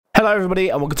Hello everybody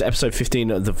and welcome to episode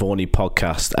 15 of the Voorny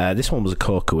podcast. This one was a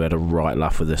corker. We had a right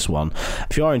laugh with this one.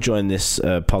 If you are enjoying this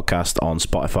podcast on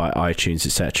Spotify, iTunes,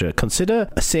 etc., consider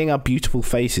seeing our beautiful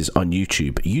faces on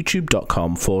YouTube.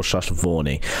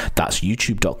 youtube.com/Voorny. That's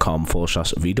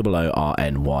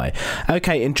youtube.com/VOORNY.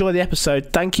 Okay, enjoy the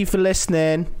episode. Thank you for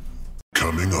listening.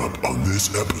 Coming up on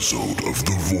this episode of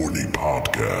the Voorny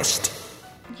podcast.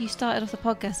 You started off the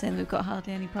podcast saying we've got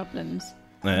hardly any problems.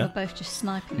 Yeah. We're both just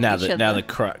sniping Now at each that other. now the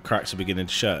cracks are beginning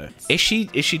to show. If she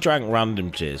drank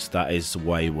random jizz, that is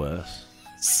way worse.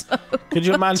 So Could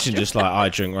you imagine just like I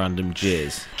drink random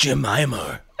jizz?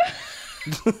 Jemima.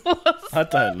 I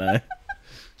don't know.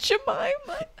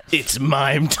 Jemima. It's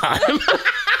mime time.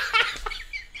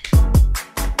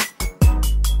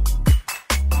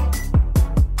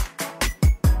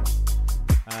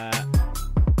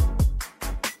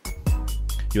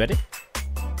 You ready?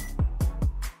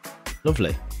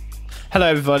 Lovely. Hello,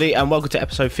 everybody, and welcome to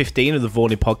episode 15 of the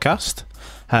Voorny podcast.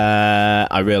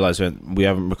 I realise we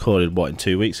haven't recorded, in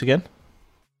 2 weeks again?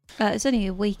 It's only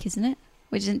a week, isn't it?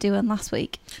 We didn't do one last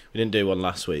week. We didn't do one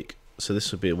last week, so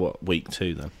this would be, week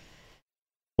 2 then?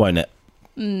 Won't it?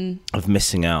 Of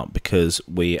missing out, because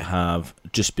we have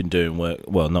just been doing work,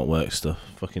 well, not work stuff,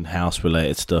 fucking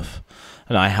house-related stuff,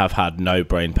 and I have had no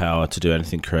brain power to do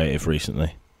anything creative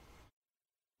recently.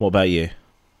 What about you?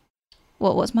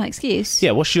 What's my excuse?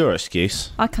 Yeah, what's your excuse?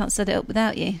 I can't set it up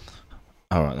without you.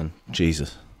 All right then,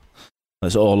 Jesus.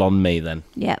 That's all on me then.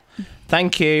 Yep.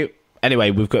 Thank you.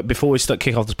 Anyway, we've got, before we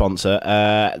kick off the sponsor,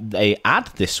 a ad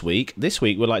this week. This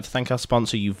week, we'd like to thank our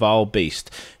sponsor, Uval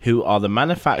Beast, who are the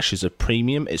manufacturers of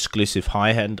premium, exclusive,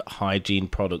 high-end hygiene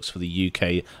products for the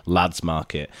UK lads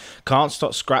market. Can't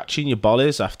stop scratching your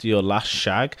bollies after your last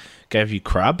shag gave you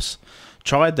crabs?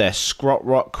 Tried their Scrot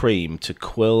Rot cream to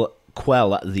quell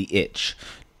the itch.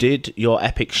 Did your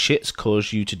epic shits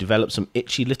cause you to develop some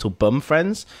itchy little bum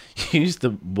friends? Use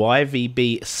the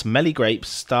YVB Smelly Grapes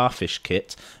Starfish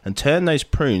Kit and turn those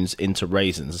prunes into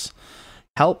raisins.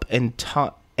 Help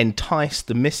entice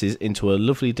the missus into a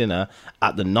lovely dinner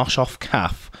at the Nosh Off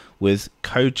Calf with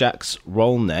Kojak's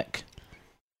Rollneck.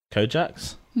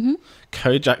 Kojak's? Mm-hmm.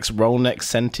 Kojak's Rollneck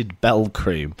Scented Bell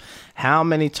Cream. How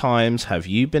many times have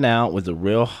you been out with a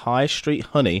real high street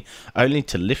honey only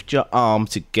to lift your arm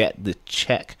to get the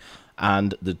check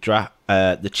and the draft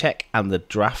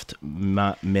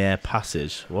mere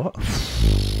passage? What?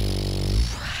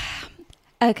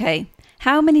 Okay.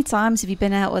 How many times have you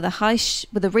been out with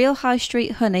a real high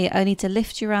street honey only to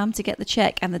lift your arm to get the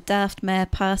check and the daft mare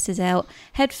passes out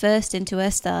head first into her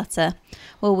starter?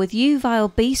 Well, with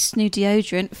Uval Beast new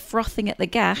deodorant frothing at the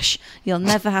gash, you'll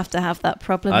never have to have that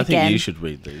problem again. I think you should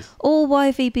read these. All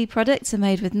YVB products are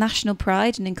made with national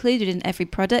pride, and included in every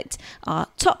product are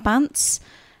top bants,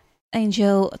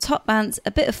 Angel, top bants,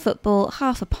 a bit of football,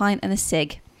 half a pint and a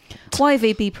cig.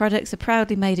 YVB products are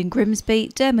proudly made in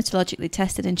Grimsby, dermatologically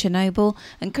tested in Chernobyl,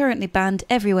 and currently banned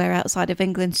everywhere outside of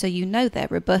England, so you know they're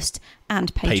robust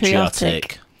and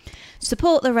patriotic.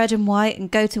 Support the red and white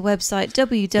and go to website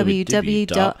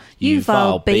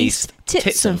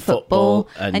www.uvalbeasttitsandfootball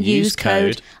and use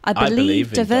code I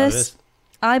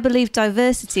believe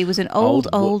diversity was an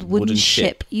old wooden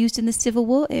ship used in the Civil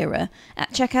War era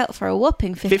at checkout for a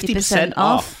whopping 50%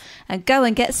 off. And go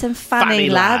and get some fanny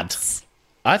lads.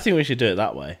 I think we should do it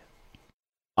that way.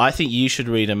 I think you should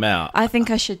read them out. I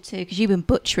think I should too, because you've been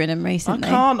butchering them recently.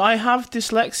 I can't. I have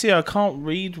dyslexia. I can't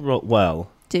read well.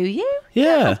 Do you?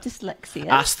 Yeah. I have dyslexia.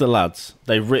 Ask the lads.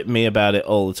 They rip me about it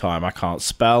all the time. I can't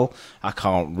spell. I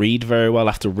can't read very well.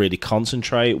 I have to really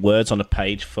concentrate. Words on a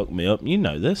page fuck me up. You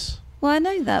know this. Well, I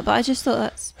know that, but I just thought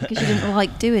that's because you didn't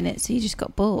like doing it, so you just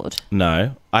got bored.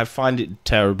 No. I find it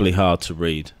terribly hard to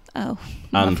read. Oh,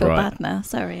 I feel bad now.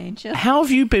 Sorry, Angel. How have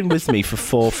you been with me for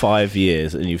 4 or 5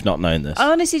 years and you've not known this?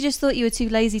 I honestly just thought you were too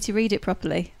lazy to read it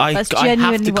properly. That's genuinely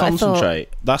I have to concentrate.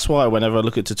 That's why whenever I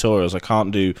look at tutorials, I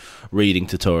can't do reading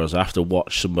tutorials. I have to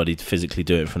watch somebody physically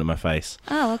do it in front of my face.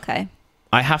 Oh, okay.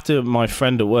 I have to, my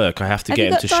friend at work, I have to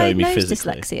get him to show me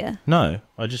physically. Dyslexia? No,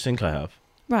 I just think I have.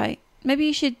 Right. Maybe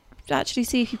you should actually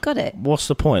see if you've got it. What's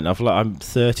the point? I'm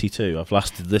 32. I've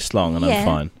lasted this long and I'm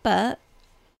fine. But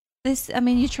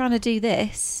you're trying to do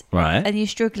this, right? And you're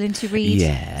struggling to read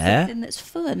something that's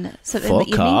fun. Something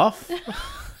Fuck off.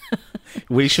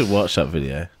 We should watch that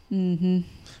video. Mm-hmm.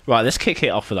 Right, let's kick it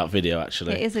off with that video,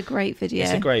 actually. It is a great video.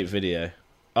 It's a great video.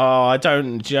 Oh,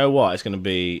 do you know what? It's going to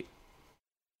be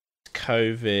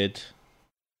COVID.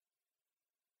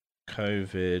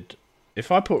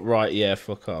 If I put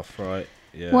fuck off, right?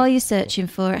 Yeah. While you're searching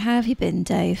for it, how have you been,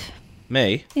 Dave?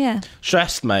 Me? Yeah.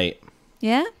 Stressed, mate.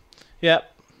 Yeah? Yep.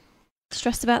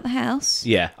 Stressed about the house?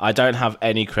 Yeah, I don't have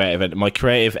any creative... My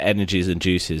creative energies and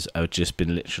juices have just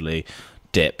been literally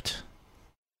dipped.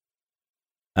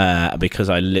 Because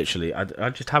I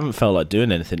just haven't felt like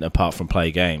doing anything apart from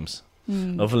play games.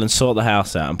 Other than sort the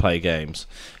house out and play games.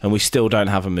 And we still don't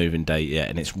have a moving date yet,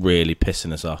 and it's really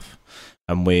pissing us off.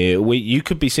 And you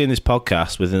could be seeing this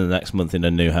podcast within the next month in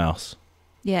a new house.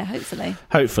 Yeah,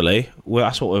 hopefully. Well,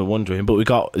 that's what we're wondering. But we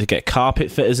got to get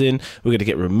carpet fitters in. We're going to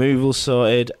get removals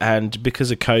sorted. And because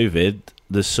of COVID,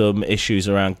 there's some issues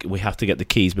around. We have to get the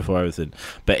keys before everything.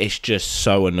 But it's just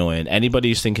so annoying. Anybody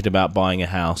who's thinking about buying a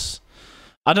house,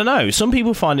 I don't know. Some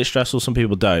people find it stressful. Some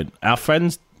people don't. Our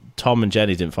friends Tom and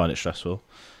Jenny didn't find it stressful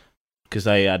because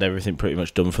they had everything pretty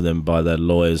much done for them by their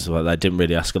lawyers. Well, they didn't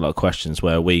really ask a lot of questions.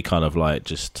 Where we kind of like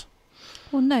just.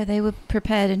 Well, no, they were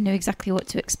prepared and knew exactly what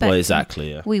to expect. Well,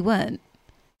 exactly, yeah. We weren't,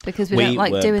 because we don't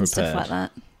like doing stuff like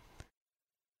that.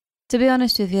 To be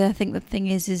honest with you, I think the thing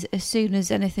is as soon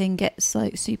as anything gets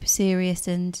like super serious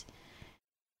and,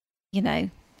 you know,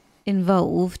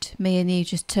 involved, me and you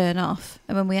just turn off.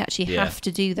 And when we actually have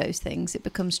to do those things, it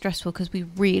becomes stressful because we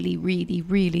really, really,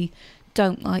 really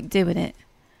don't like doing it.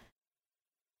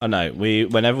 I know.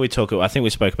 Whenever we talk, I think we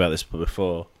spoke about this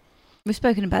before. We've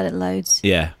spoken about it loads.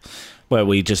 Yeah. Where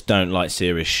we just don't like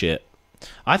serious shit.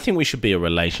 I think we should be a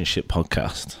relationship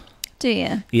podcast. Do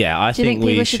you? Yeah, I Do you think think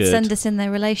we people should should send us in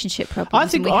their relationship problems? I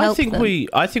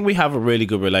think we have a really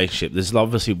good relationship. There's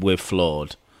obviously we're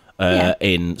flawed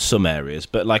in some areas,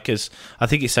 but I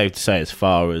think it's safe to say, as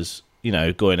far as you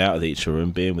know, going out with each other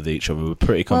and being with each other, we're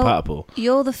pretty compatible. Well,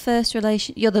 you're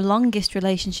the longest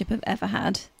relationship I've ever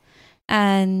had,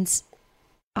 and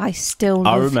I still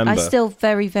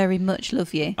very, very much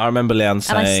love you. I remember Leanne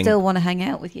saying... And I still want to hang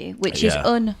out with you, which is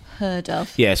unheard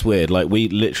of. Yeah, it's weird. Like, we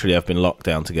literally have been locked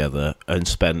down together and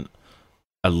spent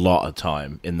a lot of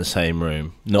time in the same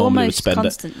room. Almost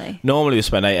constantly. Normally we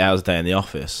spend 8 hours a day in the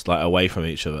office, like, away from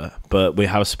each other. But we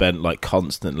have spent, like,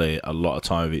 constantly a lot of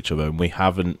time with each other, and we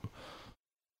haven't...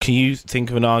 Can you think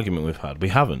of an argument we've had? We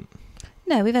haven't.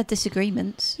 No, we've had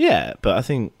disagreements. Yeah, but I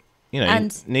think... You know,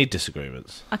 and you need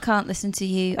disagreements. I can't listen to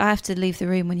you. I have to leave the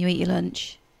room when you eat your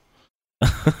lunch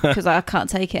because I can't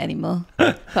take it anymore.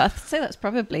 But I'd say that's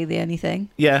probably the only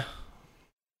thing. Yeah.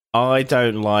 I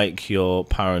don't like your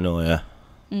paranoia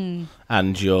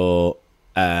and your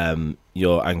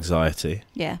anxiety.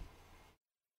 Yeah.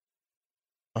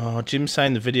 Oh, Jim's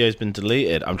saying the video's been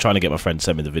deleted. I'm trying to get my friend to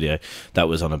send me the video that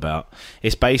was on about.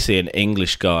 It's basically an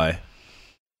English guy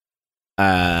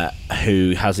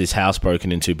who has his house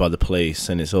broken into by the police,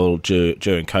 and it's all during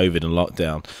COVID and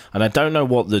lockdown. And I don't know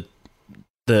what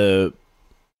the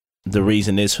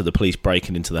reason is for the police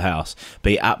breaking into the house,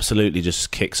 but he absolutely just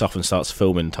kicks off and starts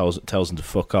filming, tells them to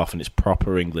fuck off, and it's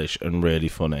proper English and really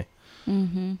funny.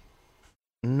 Mm-hmm.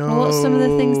 No. Well, what's some of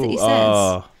the things that he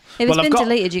says? If it's been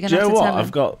deleted, you're going to have to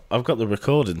tell him. I've got the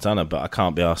recordings, Anna, but I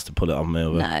can't be asked to put it on me.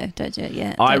 No, don't do it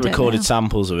yet. I recorded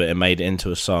samples of it and made it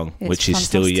into a song, which is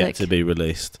still yet to be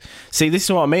released. See, this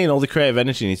is what I mean. All the creative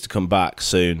energy needs to come back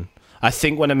soon. I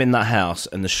think when I'm in that house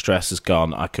and the stress is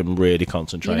gone, I can really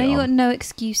concentrate. You got no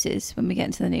excuses when we get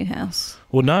into the new house.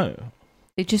 Well, no.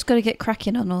 You've just got to get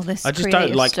cracking on all this. I just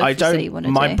don't like. I don't.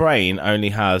 My brain only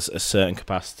has a certain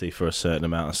capacity for a certain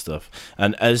amount of stuff,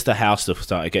 and as the house stuff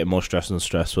started getting more stressful and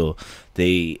stressful,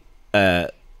 the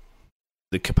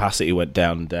capacity went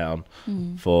down and down.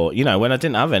 For when I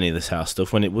didn't have any of this house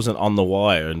stuff, when it wasn't on the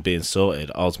wire and being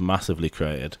sorted, I was massively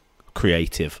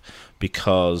creative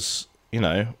because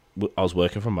I was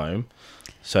working from home,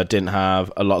 so I didn't have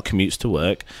a lot of commutes to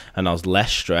work, and I was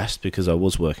less stressed because I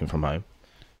was working from home.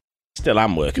 Still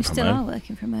am working from home. You still are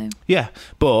working from home. Yeah,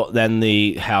 but then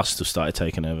the house stuff started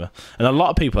taking over. And a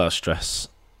lot of people have stress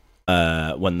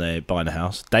when they're buying a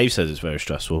house. Dave says it's very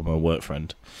stressful, my work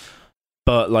friend.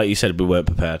 But like you said, we weren't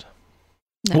prepared.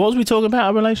 No. What was we talking about,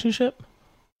 our relationship?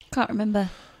 Can't remember.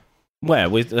 Where?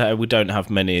 We don't have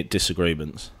many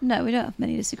disagreements. No, we don't have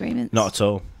many disagreements. Not at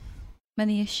all.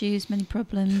 Many issues, many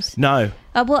problems. No.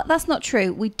 Well, that's not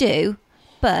true. We do,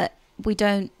 but we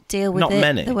don't deal with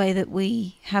the way that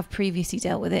we have previously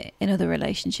dealt with it in other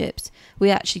relationships. We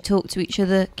actually talk to each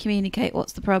other, communicate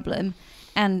what's the problem,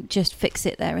 and just fix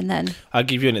it there and then. I'll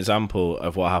give you an example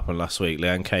of what happened last week.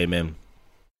 Leanne came in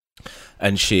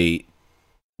and she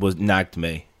nagged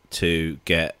me to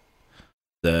get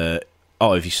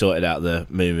have you sorted out the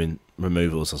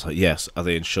removals? I was like, yes. Are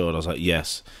they insured? I was like,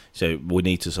 yes. So we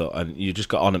need to sort, and you just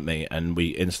got on at me, and we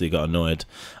instantly got annoyed,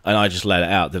 and I just let it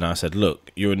out. Then I said,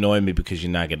 look, you're annoying me because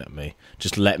you're nagging at me.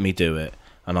 Just let me do it,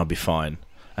 and I'll be fine.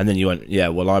 And then you went, yeah,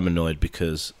 well, I'm annoyed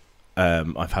because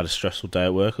I've had a stressful day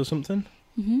at work or something.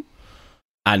 Mm-hmm.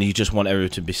 And you just want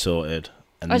everything to be sorted.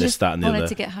 and I this, just that, and the wanted other.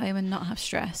 to get home and not have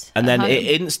stress. And at then home.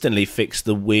 it instantly fixed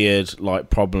the weird like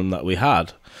problem that we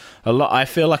had. I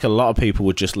feel like a lot of people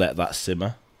would just let that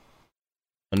simmer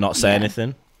and not say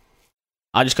anything.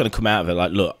 I just got to come out of it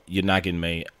like, look, you're nagging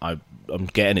me. I'm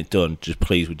getting it done. Just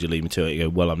please, would you leave me to it? You go,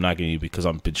 well, I'm nagging you because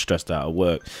I've been stressed out at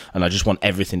work, and I just want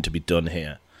everything to be done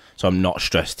here. So I'm not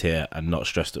stressed here and not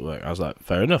stressed at work. I was like,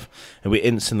 fair enough. And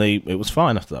it was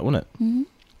fine after that, wasn't it? Mm-hmm.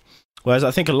 Whereas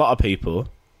I think a lot of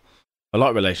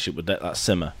relationship would let that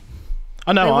simmer.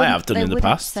 I know I have done in the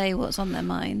past. They wouldn't say what's on their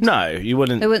mind. No, you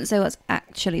wouldn't. They wouldn't say what's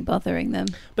actually bothering them.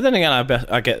 But then again, I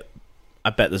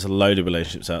bet there's a load of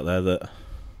relationships out there that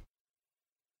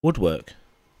would work.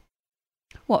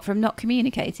 What, from not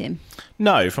communicating?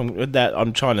 No, from that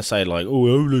I'm trying to say like,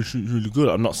 oh, our relationship's really good.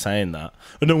 I'm not saying that.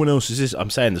 And no one else is this. I'm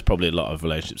saying there's probably a lot of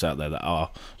relationships out there that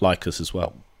are like us as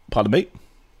well. Pardon me?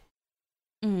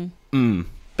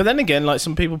 But then again, like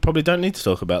some people probably don't need to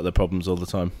talk about their problems all the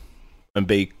time and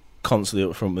be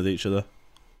constantly upfront with each other.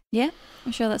 Yeah,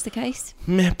 I'm sure that's the case.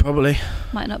 Yeah, probably.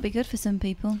 Might not be good for some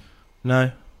people.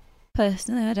 No.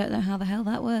 Personally, I don't know how the hell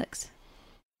that works.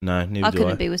 No, neither I do I.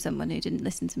 couldn't be with someone who didn't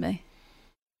listen to me.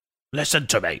 Listen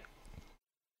to me.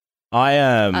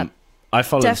 I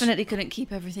follow. Definitely couldn't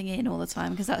keep everything in all the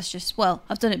time because that's just, well,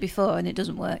 I've done it before and it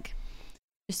doesn't work.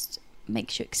 Just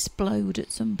makes you explode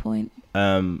at some point.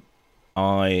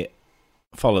 I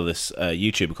follow this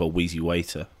YouTuber called Wheezy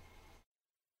Waiter.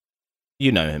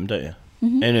 You know him, don't you?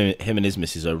 Mm-hmm. Him and his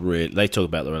missus are they talk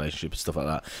about the relationship and stuff like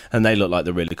that, and they look like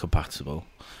they're really compatible.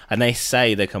 And they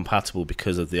say they're compatible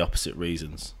because of the opposite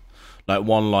reasons. Like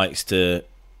one likes to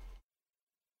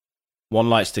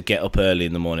get up early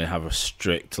in the morning and have a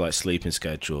strict like sleeping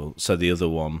schedule, so the other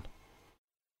one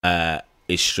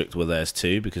is strict with theirs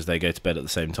too because they go to bed at the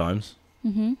same times.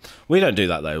 Mm-hmm. We don't do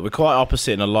that though. We're quite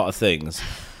opposite in a lot of things,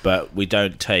 but we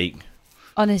don't take.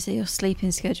 Honestly, your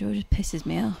sleeping schedule just pisses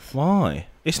me off. Why?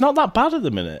 It's not that bad at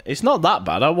the minute. It's not that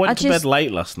bad. I went to bed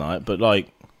late last night, but like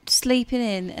sleeping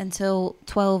in until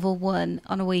 12 or 1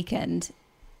 on a weekend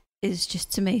is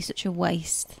just to me such a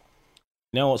waste.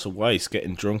 You know what's a waste?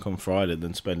 Getting drunk on Friday and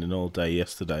then spending all day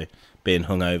yesterday being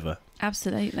hungover.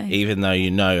 Absolutely. Even though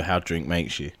you know how drink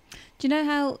makes you. Do you know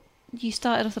how you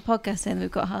started off the podcast saying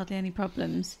we've got hardly any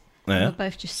problems? Yeah. We're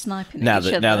both just sniping at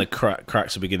each other. Now the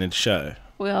cracks are beginning to show.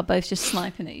 We are both just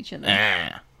sniping at each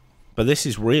other. But this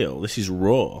is real. This is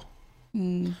raw.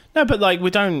 Mm. No, but like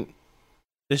we don't.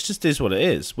 This just is what it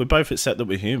is. We're both accept that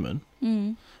we're human.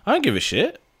 Mm. I don't give a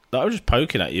shit. Like, I'm just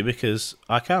poking at you because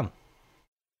I can.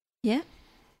 Yeah.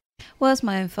 Well, it's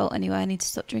my own fault anyway. I need to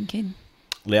stop drinking.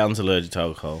 Leanne's allergic to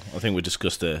alcohol. I think we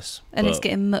discussed this. And it's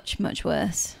getting much, much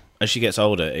worse. As she gets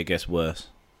older, it gets worse.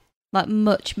 Like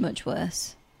much, much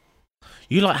worse.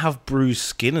 You like have bruised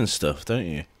skin and stuff, don't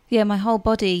you? Yeah, my whole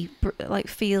body like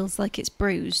feels like it's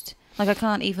bruised. Like I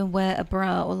can't even wear a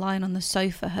bra or lying on the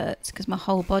sofa hurts because my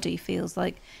whole body feels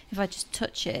like if I just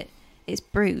touch it, it's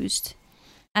bruised.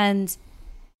 And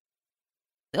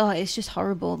it's just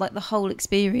horrible. Like the whole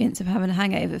experience of having a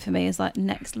hangover for me is like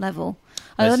next level.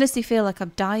 I honestly feel like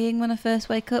I'm dying when I first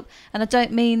wake up. And I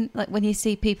don't mean like when you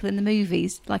see people in the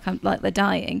movies like they're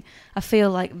dying. I feel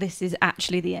like this is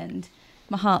actually the end.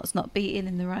 My heart's not beating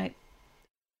in the right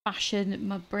fashion.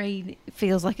 My brain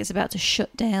feels like it's about to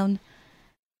shut down.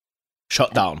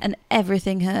 Shut down. And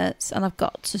everything hurts. And I've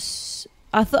got to...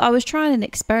 I thought I was trying an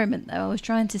experiment though. I was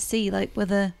trying to see like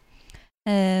whether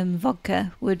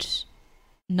vodka would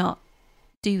not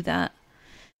do that.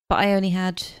 But I only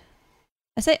had...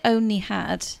 I say only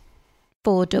had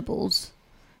 4 doubles.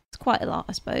 It's quite a lot,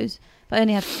 I suppose. But I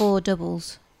only had 4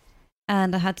 doubles.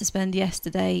 And I had to spend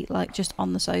yesterday like just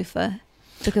on the sofa.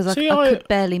 Because I could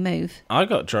barely move. I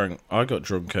got drunk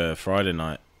Friday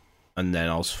night, and then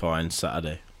I was fine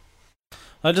Saturday.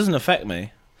 That doesn't affect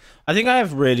me. I think I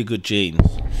have really good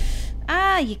genes.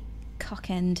 You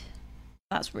cock end.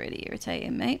 That's really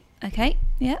irritating, mate. Okay,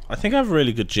 yeah. I think I have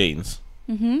really good genes.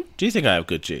 Mm-hmm. Do you think I have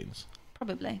good genes?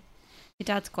 Probably. Your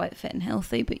dad's quite fit and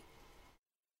healthy, but...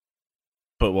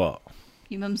 But what?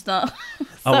 Your mum's not.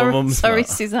 My mum's sorry, not.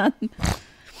 Suzanne.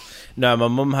 No, my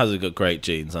mum has got great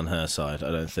genes on her side,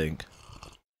 I don't think.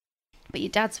 But your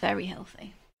dad's very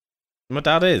healthy. My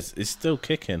dad is. He's still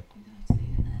kicking. I'm going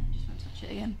to leave it there. Just want to touch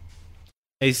it again.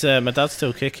 He's my dad's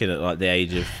still kicking at like the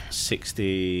age of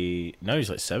 60. No, he's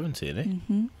like 70, isn't he?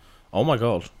 Mm-hmm. Oh my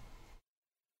god.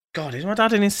 God, is my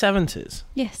dad in his 70s?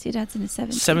 Yes, your dad's in his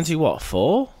 70s. 70 what?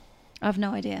 4? I have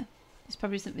no idea. It's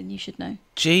probably something you should know.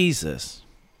 Jesus.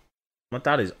 My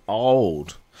dad is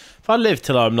old. If I live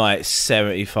till I'm like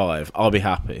 75, I'll be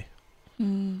happy.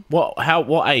 Mm.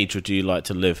 What age would you like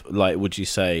to live? Like, would you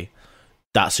say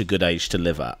that's a good age to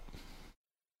live at?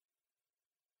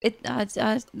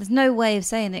 There's no way of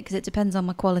saying it because it depends on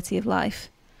my quality of life.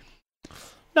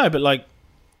 No, but like,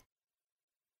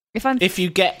 if you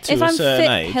get to a certain fit,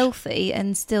 age, healthy,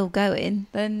 and still going,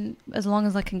 then as long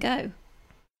as I can go.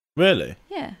 Really?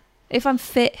 Yeah. If I'm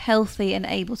fit, healthy, and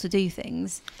able to do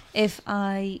things, if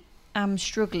I am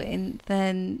struggling,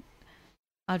 then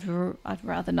I'd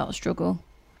rather not struggle.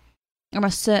 And I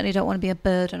certainly don't want to be a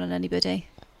burden on anybody.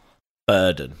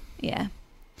 Burden? Yeah.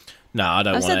 No, I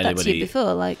don't I've want said anybody. That to you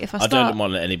before. Like, if I don't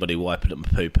want anybody wiping up my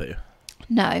poo-poo.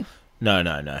 No. No.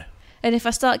 And if I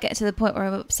start getting to the point where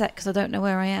I'm upset because I don't know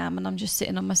where I am and I'm just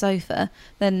sitting on my sofa,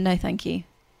 then no, thank you.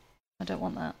 I don't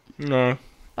want that. No.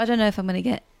 I don't know if I'm going to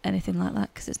get anything like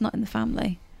that because it's not in the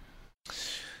family.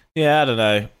 Yeah, I don't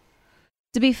know.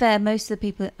 To be fair, most of the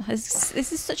people...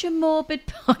 This is such a morbid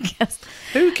podcast.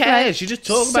 Who cares? Right. You just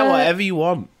talk about whatever you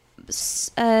want.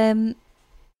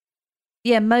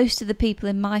 Yeah, most of the people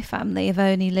in my family have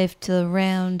only lived till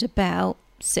around about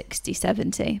 60,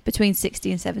 70. Between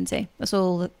 60 and 70. That's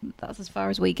as far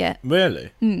as we get.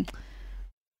 Really?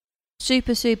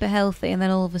 Super, super healthy, and then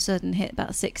all of a sudden hit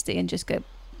about 60 and just go,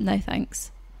 no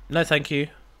thanks. No, thank you.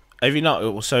 Have you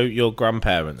not... So your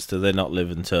grandparents, do they not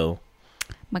live until...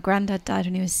 My granddad died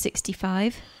when he was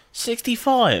 65.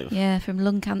 65? Yeah, from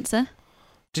lung cancer.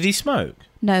 Did he smoke?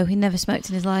 No, he never smoked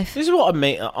in his life. This is what I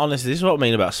mean. Honestly, this is what I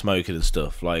mean about smoking and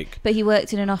stuff. Like, but he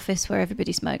worked in an office where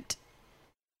everybody smoked.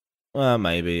 Well,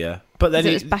 maybe, yeah. But then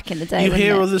it was back in the day. You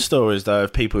hear other stories though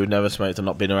of people who've never smoked and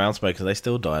not been around smoking, they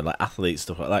still die. Like athletes,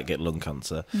 stuff like that, get lung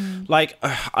cancer. Like,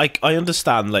 I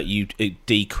understand that it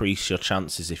decrease your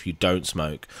chances if you don't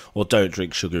smoke or don't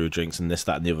drink sugary drinks and this,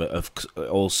 that, and the other of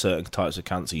all certain types of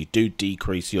cancer. You do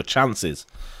decrease your chances,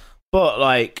 but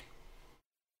like,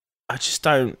 I just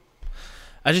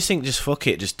think just fuck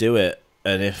it, just do it.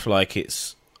 And if like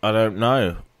it's, I don't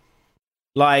know,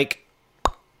 like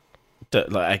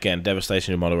again,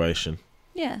 devastation in moderation.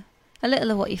 Yeah. A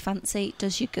little of what you fancy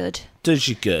does you good. Does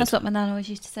you good. That's what my nan always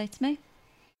used to say to me.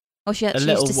 Or she actually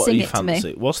used to sing it to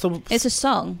me. What's the... It's a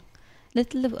song.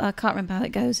 Little of... I can't remember how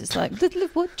it goes. It's like, little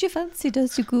of what you fancy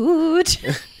does you good.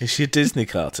 Is she a Disney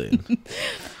cartoon?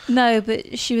 No,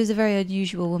 but she was a very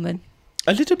unusual woman.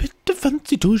 A little bit of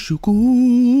fancy does you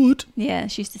good. Yeah,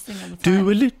 she used to sing all the time. Do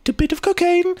a little bit of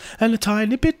cocaine and a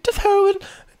tiny bit of heroin.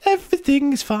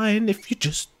 Everything is fine if you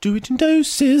just do it in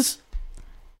doses.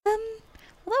 Well,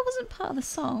 that wasn't part of the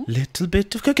song. Little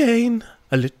bit of cocaine,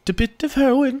 a little bit of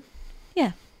heroin.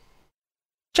 Yeah.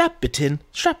 Jab it in,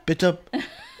 strap it up,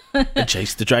 and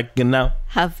chase the dragon now.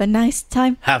 Have a nice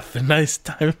time. Have a nice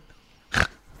time.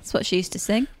 That's what she used to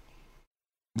sing.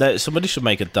 Somebody should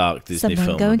make a dark Disney film.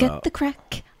 Someone go and get the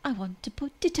crack. I want to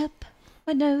put it up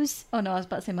my nose. Oh no, I was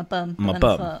about to say my bum. My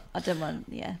bum. I don't want.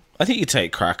 Yeah. I think you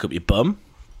take crack up your bum.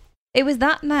 It was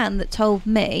that man that told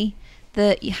me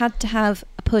that you had to have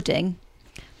a pudding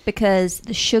because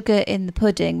the sugar in the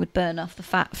pudding would burn off the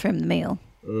fat from the meal.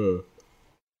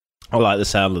 I like the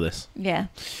sound of this. Yeah.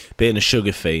 Being a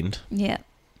sugar fiend. Yeah.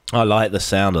 I like the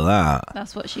sound of that.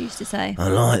 That's what she used to say. I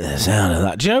like the sound of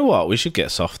that. Do you know what? We should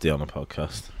get Softy on a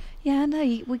podcast. Yeah, I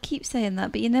know. We keep saying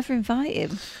that, but you never invite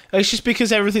him. It's just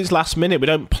because everything's last minute. We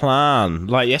don't plan.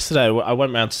 Like yesterday, I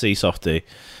went round to see Softy.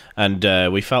 And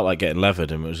we felt like getting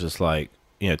levered, and it was just like,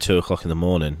 2:00 in the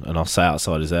morning, and I sat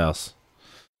outside his house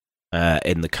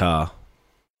in the car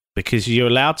because you're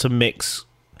allowed to mix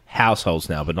households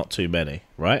now, but not too many,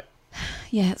 right?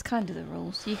 Yeah, it's kind of the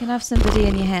rules. You can have somebody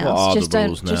in your house. Just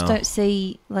don't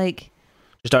see like.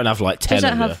 Just don't have like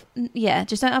 10 of you. Yeah,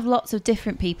 just don't have lots of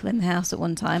different people in the house at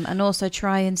one time, and also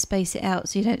try and space it out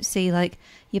so you don't see like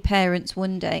your parents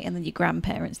one day and then your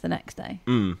grandparents the next day.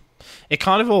 It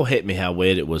kind of all hit me how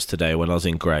weird it was today when I was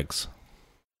in Greg's.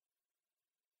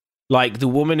 Like, the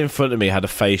woman in front of me had a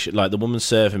face... Like, the woman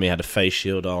serving me had a face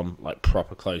shield on, like,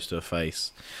 proper close to her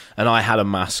face. And I had a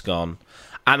mask on.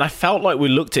 And I felt like we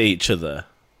looked at each other.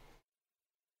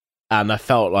 And I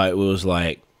felt like we was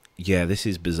like, yeah, this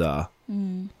is bizarre.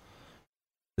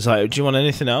 It's like, do you want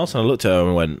anything else? And I looked at her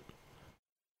and went...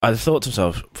 I thought to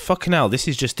myself, fucking hell, this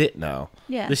is just it now.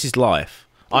 Yeah. This is life.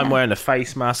 I'm wearing a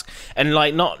face mask, and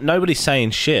like nobody's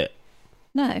saying shit.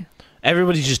 No,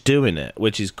 everybody's just doing it,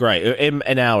 which is great.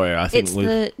 In our era, I think it's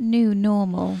the new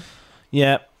normal.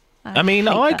 Yeah, I mean,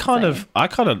 I kind of.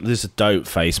 There's a dope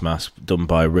face mask done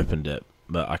by Rip and Dip,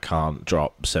 but I can't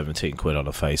drop 17 quid on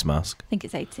a face mask. I think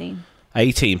it's 18.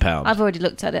 £18. I've already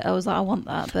looked at it. I was like, I want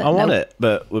that, but I want it,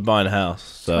 but we're buying a house,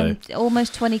 so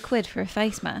almost 20 quid for a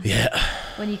face mask. Yeah,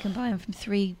 when you can buy them from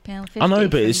 £3.50. I know,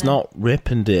 but it's not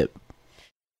Rip and Dip.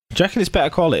 Do you reckon it's better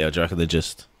quality, or do you reckon they're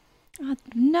just...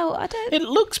 No, I don't... It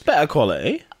looks better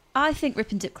quality. I think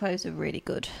Rip and Dip clothes are really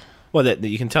good. Well,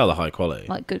 you can tell the high quality.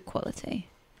 Like good quality.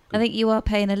 I think you are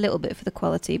paying a little bit for the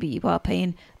quality, but you are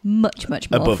paying much more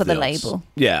Above for the odds. label.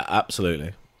 Yeah,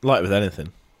 absolutely. Like with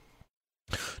anything.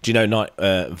 Do you know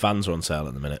Vans are on sale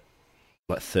at the minute?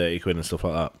 Like 30 quid and stuff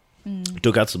like that.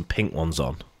 Doug had some pink ones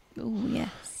on. Oh, yes.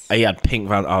 He had pink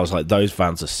Vans. I was like, those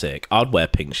Vans are sick. I'd wear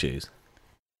pink shoes.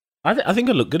 I think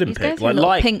I look good in He's pink. going through a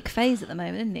little pink phase at the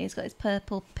moment, isn't he? He's got his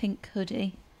purple pink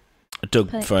hoodie.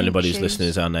 Doug, Pink for anybody who's shoes. listening,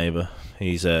 is our neighbour.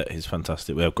 He's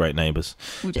fantastic. We have great neighbours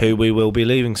We do. who we will be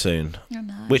leaving soon, I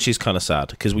know. which is kind of sad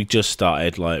because we just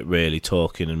started like really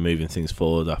talking and moving things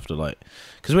forward after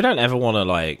because we don't ever want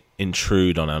to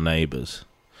intrude on our neighbours.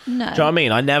 No. Do you know what I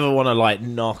mean? I never want to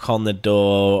knock on the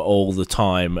door all the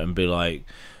time and be like,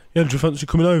 "Yeah, do you fancy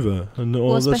coming over?" And all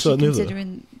Well, this, that, especially and the other.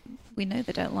 considering we know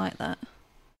they don't like that.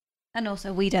 And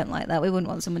also, we don't like that. We wouldn't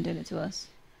want someone doing it to us.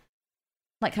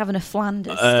 Like having a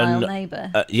Flanders-style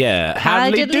neighbour. Yeah. How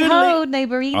did you hold,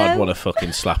 neighbourino? I'd want to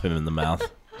fucking slap him in the mouth.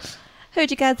 Heard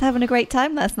you guys having a great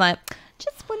time last night.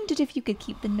 Just wondered if you could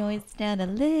keep the noise down a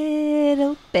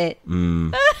little bit.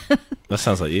 That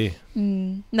sounds like you.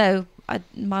 No, I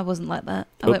wasn't like that.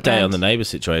 I went Update on round. the neighbour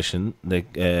situation.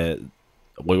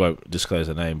 We won't disclose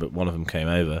her name, but one of them came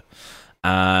over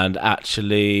and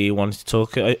actually wanted to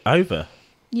talk it over.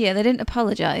 Yeah, they didn't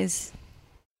apologise.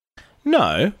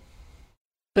 No.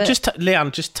 But But- just,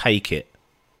 Leanne, just take it.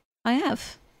 I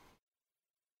have.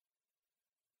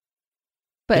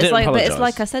 You But didn't it's apologise.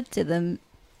 like I said to them,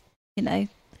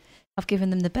 I've given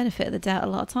them the benefit of the doubt a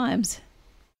lot of times.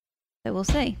 So we'll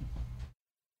see.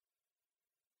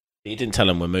 You didn't tell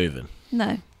them we're moving.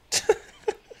 No.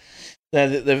 No,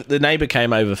 the neighbour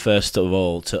came over first of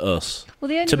all to us. Well,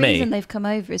 the only To me- reason they've come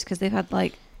over is because they've had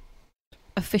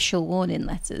official warning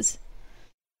letters.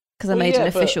 Because I Well, made yeah,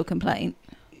 an but- official complaint.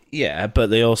 Yeah, but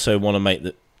they also want to make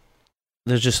the...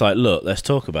 They're just like, look, let's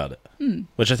talk about it.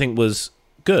 Which I think was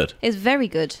good. It's very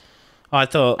good. I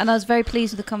thought... And I was very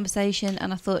pleased with the conversation,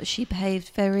 and I thought she behaved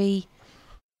very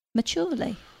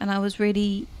maturely, and I was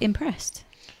really impressed.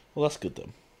 Well, that's good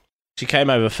then. She came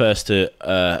over first to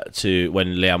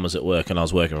when Leanne was at work and I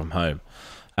was working from home,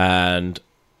 and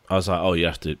I was like, "Oh, you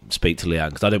have to speak to Leanne,"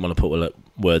 because I didn't want to put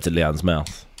words in Leanne's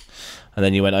mouth. And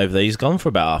then you went over there. He's gone for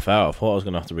about half hour. I thought I was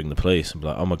going to have to ring the police and be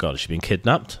like, "Oh my god, has she been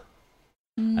kidnapped?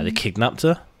 Have they kidnapped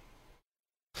her?"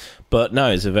 But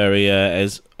no, it's a very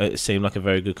it seemed like a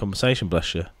very good conversation.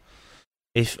 Bless you.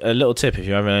 If a little tip, if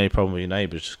you're having any problem with your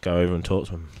neighbours, just go over and talk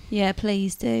to them. Yeah,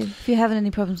 please do. If you're having any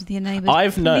problems with your neighbours,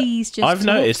 I've please just I've talk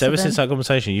noticed to ever them. since that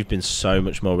conversation, you've been so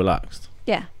much more relaxed.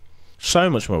 Yeah. So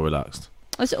much more relaxed.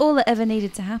 That's all that ever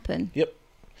needed to happen. Yep.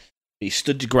 He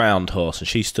stood your ground, horse, and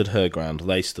she stood her ground.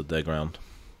 They stood their ground.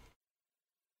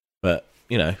 But,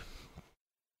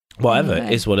 whatever, Anyway.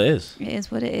 it is what it is. It is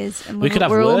what it is. And We could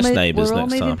have worse neighbours We're all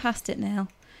next moving time. past it now.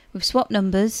 We've swapped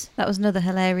numbers. That was another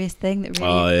hilarious thing that really,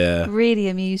 Oh, yeah. really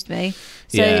amused me.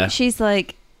 So Yeah. she's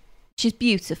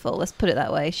beautiful. Let's put it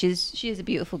that way. She is a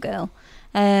beautiful girl,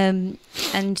 and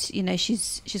she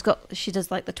does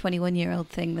the 21-year-old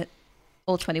thing that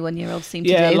all 21-year-olds seem to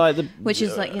do. Which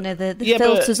is the Yeah,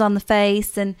 filters on the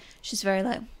face, and she's very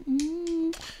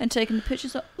and taking the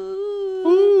pictures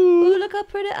ooh, look how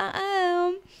pretty I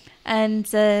am. And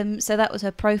so that was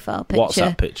her profile picture.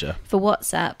 WhatsApp picture. For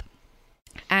WhatsApp.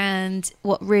 And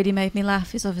what really made me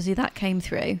laugh is obviously that came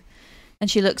through,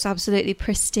 and she looks absolutely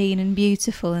pristine and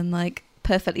beautiful and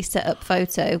perfectly set up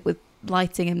photo with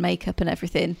lighting and makeup and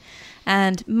everything.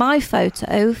 And my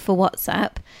photo for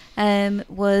WhatsApp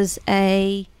was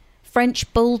a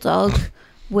French bulldog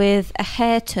with a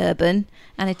hair turban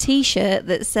and a t-shirt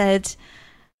that said,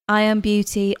 "I am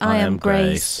beauty, I am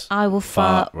grace, I will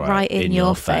fart right in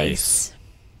your face."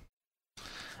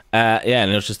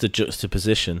 And it was just a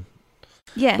juxtaposition.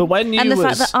 Yeah, But when and the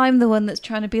fact that I'm the one that's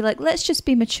trying to be let's just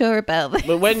be mature about this.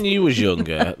 But when you was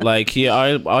younger,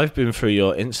 I've been through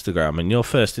your Instagram, and your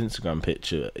first Instagram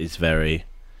picture is very...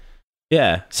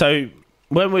 Yeah, so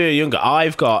when we were younger,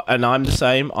 I'm the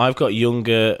same, I've got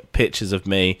younger pictures of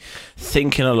me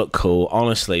thinking I look cool.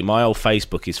 Honestly, my old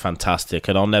Facebook is fantastic,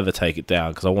 and I'll never take it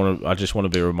down, because I just want to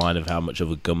be reminded of how much of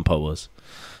a gump I was.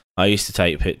 I used to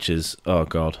take pictures, oh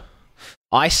God.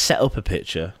 I set up a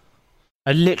picture...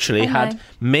 I literally had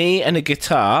me and a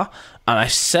guitar, and I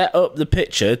set up the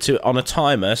picture on a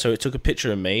timer, so it took a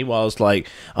picture of me while I was I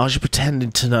was just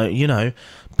pretending to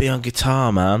be on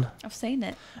guitar, man. I've seen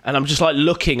it. And I'm just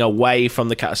looking away from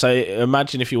the cat. So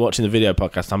imagine if you're watching the video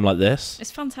podcast, I'm like this. It's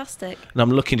fantastic. And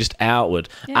I'm looking just outward.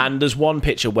 Yeah. And there's one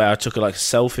picture where I took a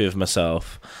selfie of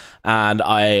myself, and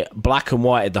I black and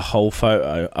whited the whole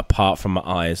photo apart from my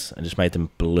eyes and just made them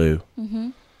blue.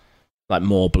 Mm-hmm.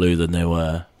 More blue than they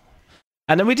were.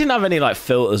 And then we didn't have any like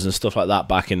filters and stuff like that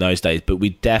back in those days, but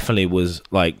we definitely was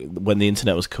like when the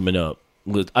internet was coming up.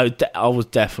 I was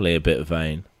definitely a bit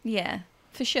vain. Yeah,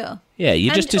 for sure. Yeah,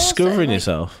 you're just discovering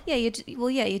also, yourself. Yeah,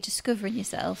 you're discovering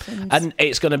yourself, and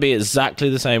it's going to be exactly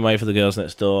the same way for the girls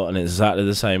next door, and exactly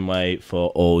the same way for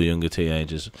all younger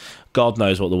teenagers. God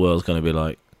knows what the world's going to be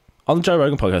like. On the Joe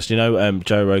Rogan podcast, you know,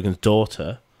 Joe Rogan's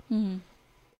daughter.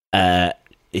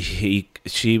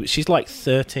 She's like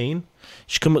 13.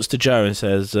 She comes up to Joe and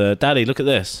says, "Daddy, look at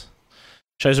this."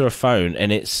 Shows her a phone,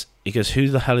 and he goes, "Who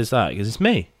the hell is that?" He goes, "It's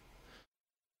me."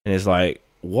 And he's like,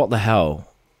 "What the hell?"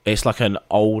 It's like an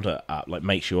older app, like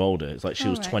makes you older. It's like she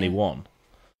was 21. Yeah.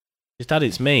 His dad,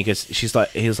 it's me. Because he's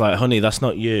like, "Honey, that's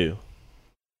not you.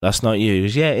 That's not you." He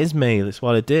goes, "Yeah, it is me. That's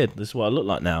what I did. This is what I look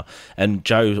like now." And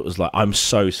Joe was like, "I'm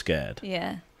so scared."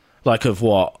 Yeah. Like of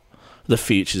what the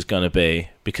future's going to be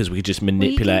because we could just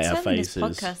manipulate our faces. In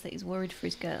this podcast that he's worried for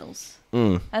his girls.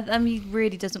 I mean, he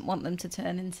really doesn't want them to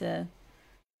turn into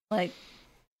like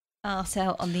arse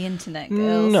out on the internet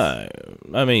girls. No,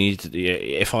 I mean,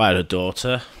 if I had a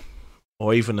daughter,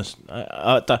 or even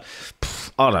I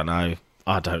don't know.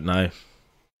 I don't know.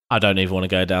 I don't even want to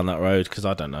go down that road because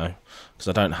I don't know, because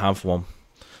I don't have one.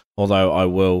 Although I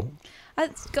will.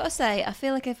 I've got to say, I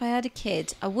feel like if I had a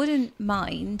kid, I wouldn't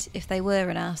mind if they were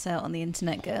an arse out on the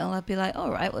internet girl. I'd be like, all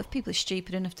right, well, if people are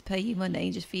stupid enough to pay you money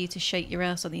just for you to shake your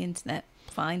ass on the internet,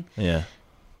 fine. Yeah.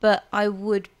 But I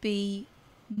would be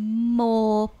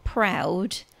more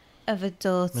proud of a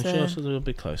daughter. Make sure it's a little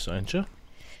bit closer, ain't you?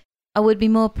 I would be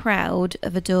more proud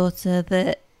of a daughter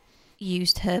that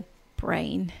used her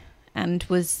brain and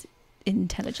was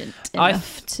intelligent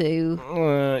enough to.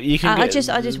 I just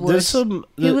would.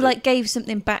 Who like gave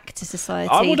something back to society.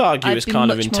 I would argue it's kind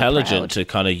of much intelligent to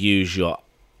kind of use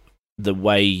the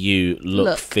way you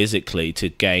look physically to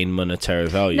gain monetary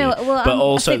value. No, well, but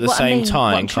also at the same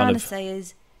time, what I'm trying to say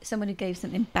is someone who gave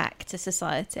something back to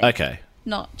society. Okay.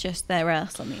 Not just their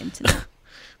ass on the internet.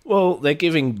 Well, they're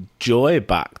giving joy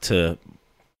back to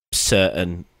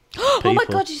certain people. Oh my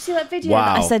God, did you see that video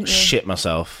that I sent you? Shit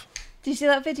myself. Did you see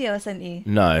that video I sent you?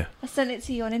 No. I sent it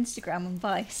to you on Instagram and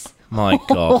Vice. My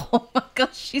God. Oh my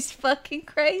gosh, she's fucking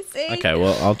crazy. Okay,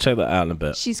 well, I'll check that out in a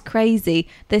bit. She's crazy.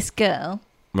 This girl.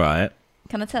 Right.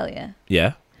 Can I tell you?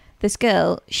 Yeah. This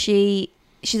girl, she's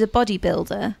a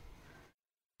bodybuilder.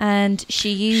 And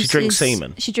she drinks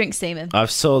semen. She drinks semen. I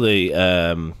saw the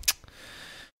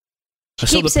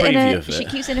preview of it. She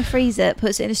keeps it in a freezer,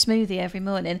 puts it in a smoothie every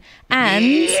morning, and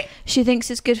she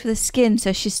thinks it's good for the skin,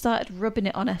 so she started rubbing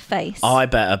it on her face. I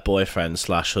bet her boyfriend /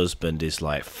 husband is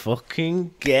like,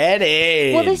 fucking get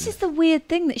it. Well, this is the weird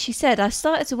thing that she said. I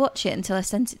started to watch it until I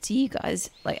sent it to you guys,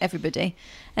 like everybody,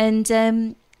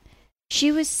 and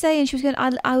she was saying, she was going,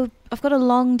 I've got a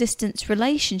long distance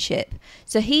relationship.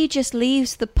 So he just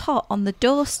leaves the pot on the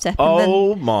doorstep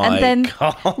and then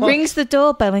rings the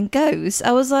doorbell and goes.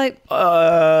 I was like,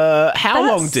 how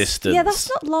long distance? Yeah, that's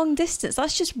not long distance.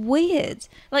 That's just weird.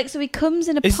 Like, so he comes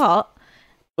in a pot.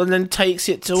 And then takes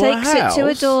it to her house. Takes it to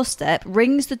a doorstep,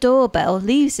 rings the doorbell,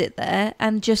 leaves it there,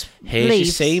 and just Here's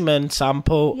leaves. Your semen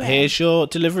sample. Yeah. Here's your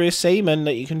delivery of semen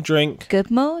that you can drink.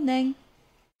 Good morning.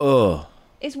 Ugh.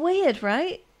 It's weird,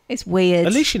 right? It's weird.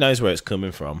 At least she knows where it's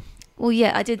coming from. Well,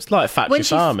 yeah, I did. It's like factory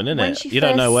farming, isn't it? You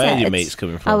don't know where your meat's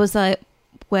coming from. I was like,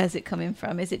 where's it coming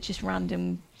from? Is it just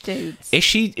random dudes? If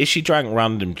she drank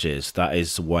random jizz, that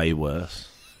is way worse.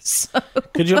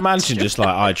 Could you imagine just like,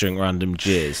 I drink random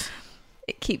jizz?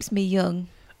 It keeps me young.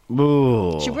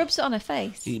 Ooh. She rubs it on her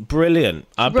face. Brilliant.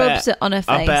 Rubs it on her face.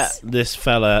 I bet this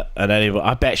fella and anybody.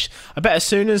 I bet as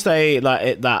soon as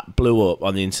that blew up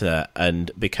on the internet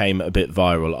and became a bit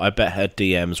viral, I bet her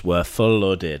DMs were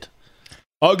flooded.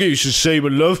 I'll give you some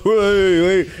semen, love.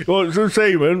 You want some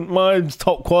semen? Mine's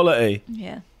top quality.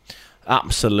 Yeah.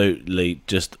 Absolutely,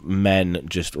 just men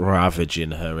just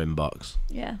ravaging her inbox.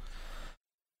 Yeah.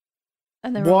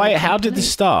 Why? How did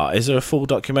this start? Is there a full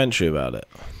documentary about it?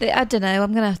 I don't know.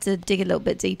 I'm going to have to dig a little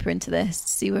bit deeper into this to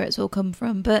see where it's all come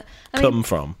from. But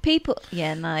from people.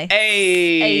 Yeah, no.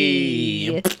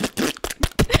 Hey.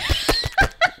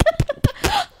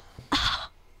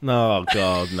 No,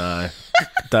 God, no!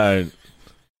 Don't.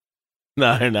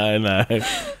 No. No.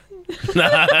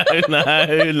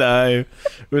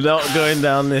 We're not going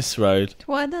down this road.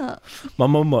 Why not? My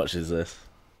mum watches this.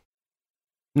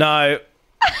 No,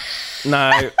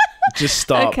 just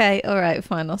stop. Okay, all right,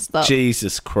 fine, I'll stop.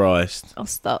 Jesus Christ. I'll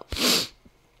stop.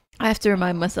 I have to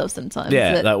remind myself sometimes.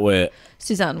 Yeah, that we're...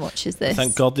 Suzanne watches this.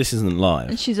 Thank God this isn't live.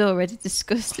 And she's already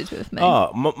disgusted with me.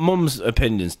 Oh, mum's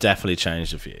opinions definitely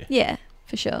changed a few. Yeah,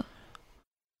 for sure.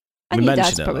 And your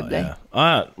dad's probably.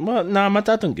 Well, no, my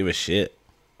dad don't give a shit.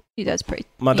 Your dad's pretty...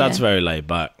 My dad's yeah. very laid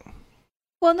back.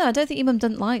 Well, no, I don't think your mum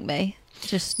doesn't like me.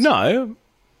 Just No.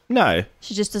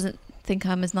 She just doesn't think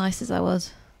I'm as nice as I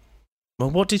was. Well,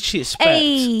 what did she expect?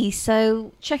 Hey,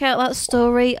 so check out that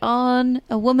story on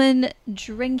a woman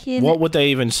drinking... What would they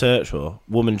even search for?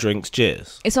 Woman drinks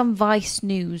jizz? It's on Vice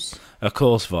News. Of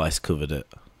course Vice covered it.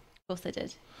 Of course they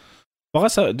did.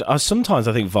 Vice, sometimes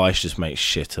I think Vice just makes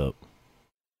shit up.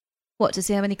 What, to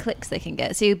see how many clicks they can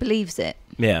get? See who believes it?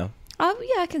 Yeah. Oh,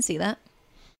 yeah, I can see that.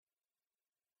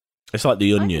 It's like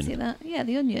The I can Onion. see that. Yeah,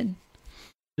 The Onion.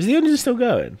 Is The Onion still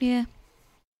going? Yeah.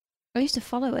 I used to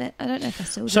follow it. I don't know if I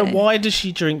still do. So why does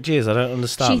she drink jizz? I don't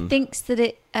understand. She thinks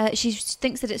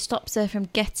that it stops her from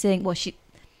getting... Well, she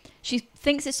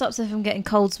thinks it stops her from getting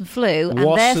colds and flu, and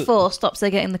therefore stops her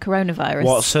getting the coronavirus.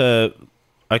 What's her...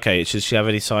 Okay, does she have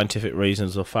any scientific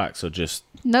reasons or facts, or just...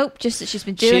 Nope, just that she's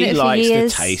been doing it for years. She likes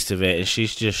years. the taste of it, and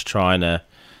she's just trying to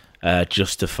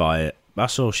justify it.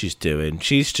 That's all she's doing.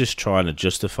 She's just trying to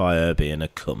justify her being a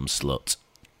cum slut.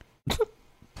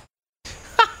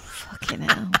 Fucking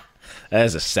hell.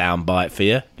 There's a soundbite for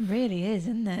you. It really is,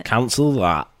 isn't it? Cancel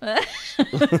that.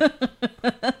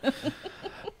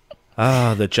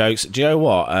 The jokes. Do you know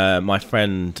what? My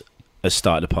friend has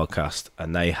started a podcast,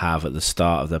 and they have at the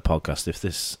start of their podcast, if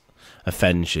this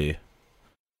offends you,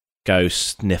 go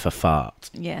sniff a fart.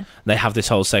 Yeah. They have this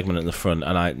whole segment at the front,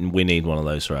 and we need one of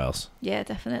those for else. Yeah,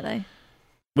 definitely.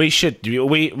 We should do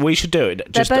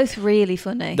it. They're both really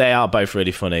funny. They are both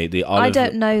really funny. I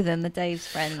don't know them, the Dave's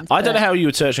friends. I don't know how you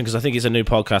would search them, because I think it's a new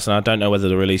podcast, and I don't know whether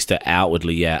they released it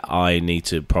outwardly yet. I need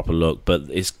to proper look, but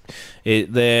the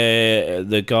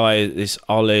guy is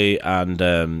Ollie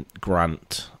and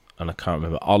Grant, and I can't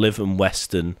remember. Olive and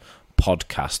Western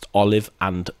podcast.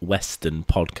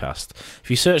 If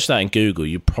you search that in Google,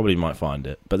 you probably might find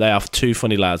it. But they have two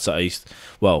funny lads that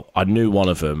I knew one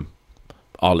of them,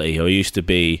 Ollie, who I used to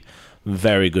be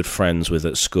very good friends with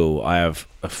at school. I have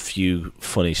a few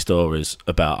funny stories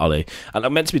about Ollie, and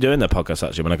I'm meant to be doing their podcast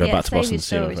actually when I go back to Boston to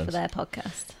see my friends. For their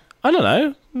podcast. I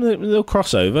don't know. They'll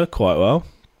cross over quite well.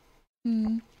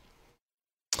 Mm.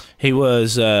 He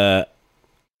was a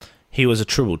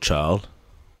troubled child,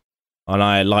 and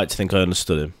I like to think I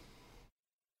understood him.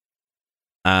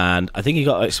 And I think he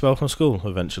got expelled from school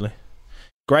eventually.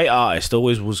 Great artist,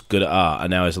 always was good at art,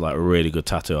 and now he's like a really good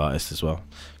tattoo artist as well.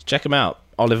 Check him out,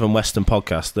 Olive and Western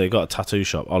podcast. They've got a tattoo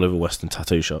shop, Olive and Western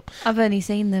Tattoo Shop. I've only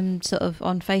seen them sort of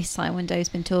on FaceTime when Dave's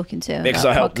been talking to him. Because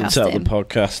I helped them set up the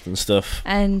podcast and stuff.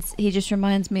 And he just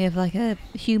reminds me of like a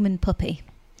human puppy.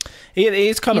 He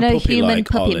is kind of puppy-like,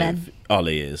 puppy men.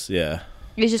 Ollie is, yeah.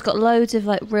 He's just got loads of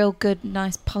like real good,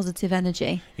 nice, positive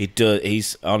energy. He does.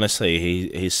 He's honestly,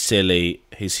 he's silly.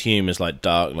 His humour's like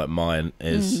dark, like mine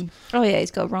is. Oh yeah, he's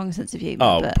got a wrong sense of humour.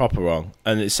 Oh, proper wrong.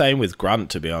 And it's same with Grant.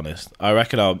 To be honest, I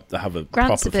reckon I'll have a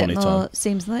Grant's proper a bit funny more, time.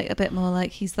 Seems like a bit more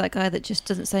like he's that guy that just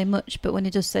doesn't say much, but when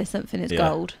he does say something, it's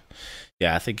gold.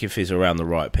 Yeah, I think if he's around the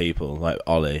right people, like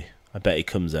Ollie, I bet he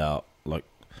comes out like.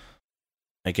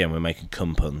 Again, we're making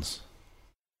cum puns.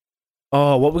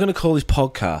 Oh, what we're going to call this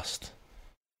podcast?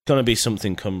 Going to be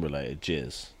something cum related.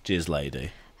 Jizz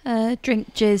lady.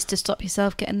 Drink jizz to stop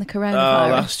yourself getting the coronavirus. Oh,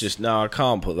 that's just no. I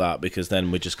can't put that because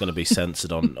then we're just going to be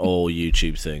censored on all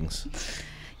YouTube things.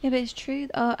 Yeah, but it's true.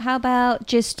 How about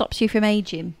jizz stops you from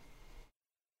aging?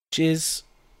 Jizz.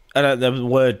 The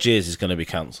word jizz is going to be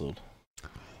cancelled.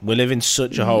 We live in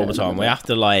such a horrible time. We have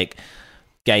to like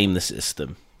game the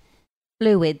system.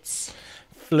 Fluids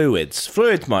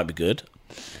might be good.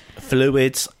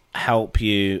 Fluids help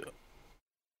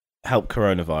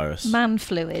coronavirus. Man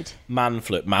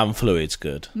fluid's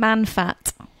good. Man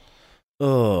fat.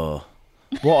 Oh,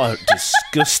 what a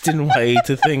disgusting way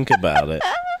to think about it.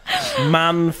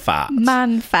 Man fat.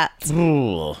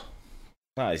 Ooh,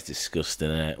 that is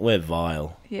disgusting, isn't it? We're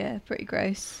vile. Yeah, pretty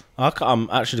gross. I'm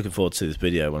actually looking forward to this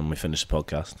video when we finish the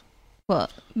podcast.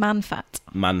 What? Man fat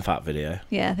video.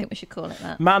 Yeah, I think we should call it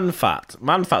that. Man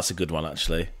fat's a good one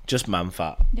actually. Just man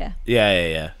fat.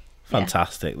 Yeah.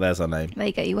 Fantastic. There's our name. There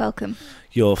you go. You're welcome.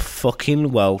 You're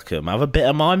fucking welcome. Have a bit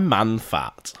of my man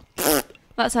fat.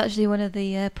 That's actually one of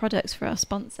the products for our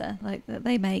sponsor, like that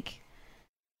they make.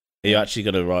 Are you actually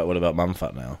going to write one about man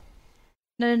fat now?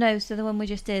 No. So the one we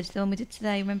did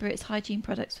today. Remember, it's hygiene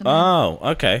products for men. Oh,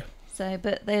 okay. So,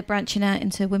 but they're branching out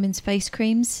into women's face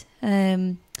creams,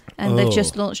 and they've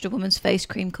just launched a woman's face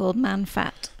cream called Man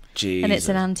Fat. Jesus. And it's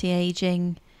an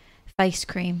anti-aging face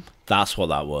cream. That's what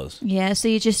that was. Yeah. So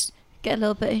you just get a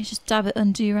little bit, you just dab it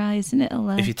under your eyes, and it'll.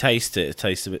 If you taste it, it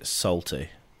tastes a bit salty.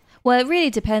 Well, it really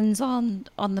depends on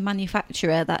the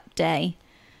manufacturer that day.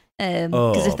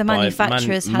 Because if the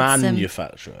manufacturer's had some...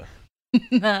 Manufacturer.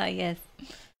 Yes.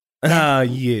 Ah,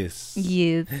 yes.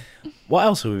 You. What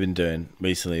else have we been doing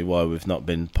recently while we've not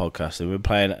been podcasting? We've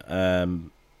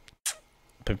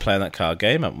been playing that card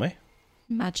game, haven't we?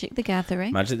 Magic the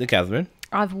Gathering. Magic the Gathering.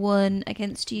 I've won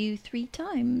against you 3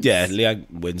 times. Yeah, Leah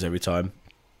wins every time.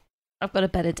 I've got a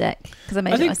better deck because I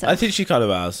made it myself. I think she kind of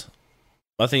has.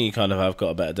 I think you kind of have got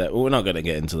a better deck. Well, we're not going to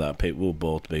get into that. People will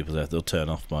bore people there. They'll turn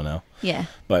off by now. Yeah.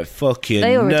 But fucking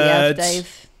They already nerds. have,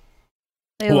 Dave.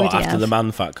 They already What, after have. the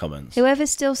man fat comments?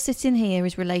 Whoever's still sitting here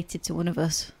is related to one of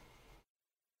us.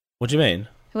 What do you mean?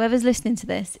 Whoever's listening to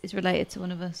this is related to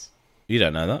one of us. You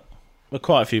don't know that. We're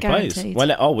quite a few plays.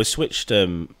 Guaranteed. We switched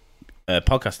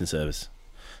podcasting service,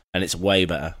 and it's way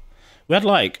better. We had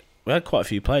quite a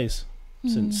few plays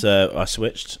since I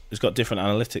switched. It's got different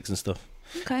analytics and stuff.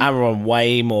 Okay. And we're on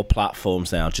way more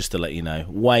platforms now, just to let you know.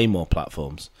 Way more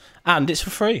platforms. And it's for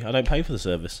free. I don't pay for the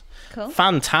service. Cool.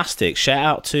 Fantastic. Shout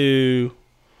out to...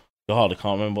 God, I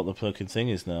can't remember what the fucking thing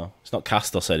is now. It's not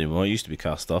Castos anymore. It used to be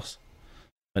Castos.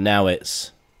 But now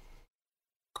it's...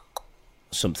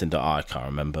 something that I can't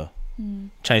remember.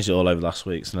 Changed it all over last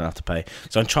week, so I don't have to pay.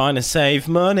 So I'm trying to save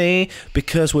money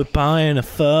because we're buying a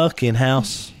fucking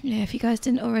house. Yeah, if you guys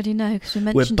didn't already know, because we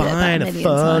We're mentioned it about buying a a million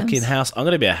fucking times. house. I'm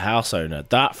going to be a house owner.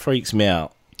 That freaks me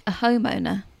out. A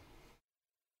homeowner.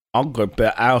 I'm going to be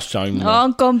a house owner.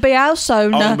 I'm gonna be a house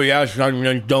owner. I'm going to be a house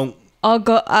owner. Don't. I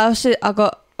bought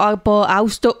a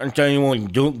house stuff. I tell you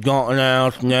what, you got an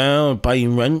house now, pay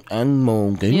rent and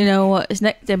mortgage. You know what is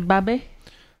next then, baby?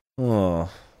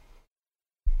 Oh,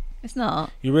 It's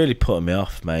not. you're really putting me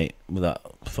off, mate, with that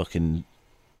fucking...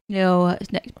 You know what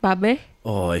is next, baby?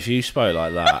 Oh, if you spoke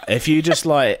like that, if you just,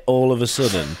 like, all of a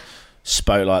sudden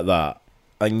spoke like that,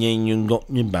 and then you got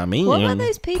your bammy... What about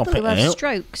those people pop it who have out.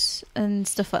 strokes and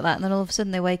stuff like that, and then all of a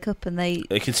sudden they wake up and they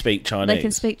They can speak Chinese.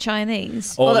 can speak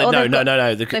Chinese? Or they've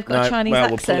no. They've got a Chinese We're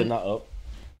accent. pulling that up.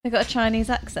 They've got a Chinese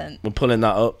accent. We're pulling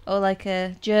that up. Or like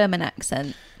a German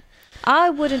accent. I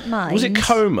wouldn't mind. Was it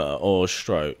coma or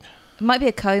stroke? It might be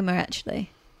a coma,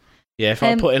 actually. Yeah, if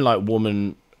I put in, like,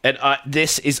 woman... And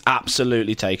this is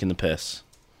absolutely taking the piss.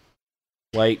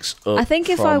 Wakes up I think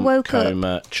if from I woke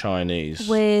coma, Chinese.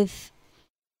 With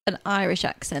an Irish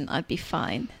accent, I'd be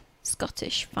fine.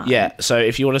 Scottish, fine. Yeah, so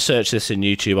if you want to search this in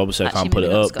YouTube, obviously I can't Actually, put it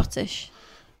maybe not up. Scottish.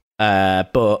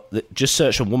 But just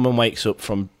search a woman wakes up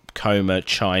from coma,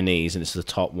 Chinese, and it's the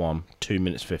top one, 2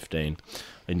 minutes 15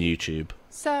 on YouTube.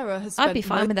 Sarah has I'd be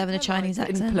spent fine with most having a of her Chinese life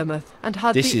accent. in Plymouth and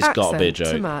had This the has gotta be a accent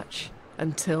to joke. match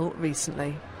until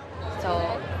recently.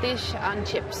 So, fish and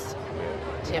chips.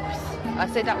 Chips. I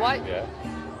said that right? Yeah.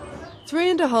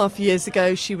 3.5 years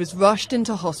ago, she was rushed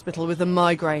into hospital with a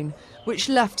migraine, which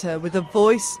left her with a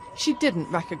voice she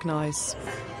didn't recognise.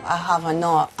 I have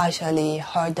not actually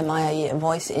heard my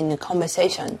voice in the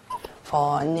conversation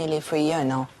for nearly 3 years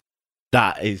now.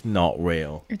 That is not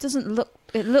real. It doesn't look...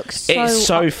 It looks so... It's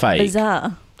so fake.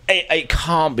 Bizarre. It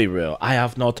can't be real. I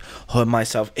have not heard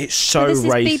myself. It's so But this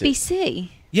racist. is BBC.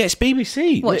 Yeah, it's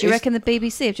BBC. What, do you reckon the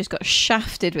BBC have just got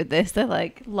shafted with this? They're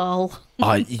like, lol.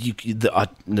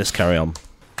 Let's carry on.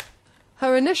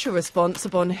 Her initial response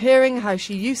upon hearing how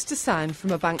she used to sound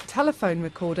from a bank telephone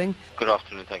recording Good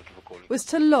afternoon, thank you for calling. was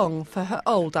to long for her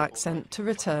old accent to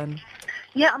return.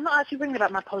 Yeah, I'm not actually ringing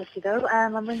about my policy though.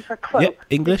 I'm ringing for a quote. Yep,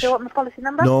 English. Do you want my policy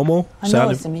number? Normal. I know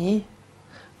it's me,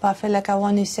 but I feel like I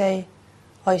want to say,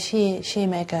 oh, she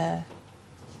make a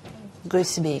good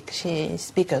speak. She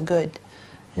speak a good.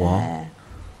 What?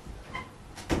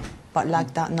 But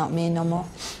like that, not me no more.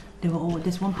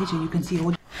 There's one picture you can see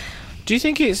all. Do you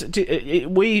think it's...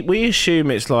 we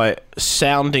assume it's, like,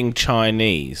 sounding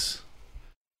Chinese.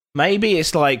 Maybe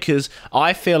it's, like, because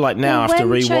I feel like now after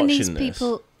when rewatching Chinese this...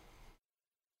 people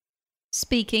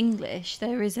speak English,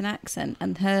 there is an accent,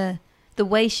 and the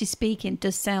way she's speaking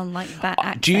does sound like that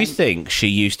accent. Do you think she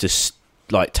used to,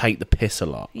 like, take the piss a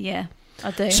lot? Yeah,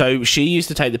 I do. So she used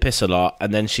to take the piss a lot,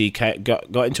 and then she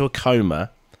got into a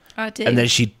coma, I do. and then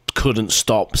she couldn't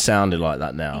stop sounding like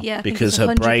that now. Yeah, I think because it's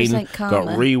her brain 100% got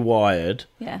karma. rewired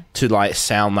Yeah. to, like,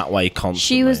 sound that way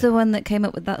constantly. She was the one that came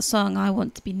up with that song, I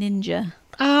Want to Be Ninja.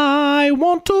 I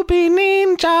want to be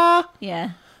ninja.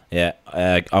 Yeah. Yeah,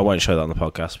 I won't show that on the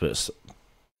podcast, but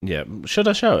yeah, should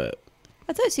I show it?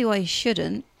 I don't see why you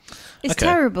shouldn't. It's Okay.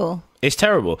 terrible. It's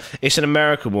terrible. It's an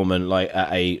American woman, like,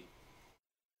 at a...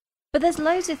 But there's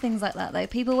loads of things like that, though.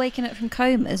 People waking up from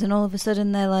comas and all of a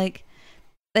sudden they're like,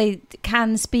 they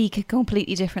can speak a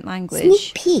completely different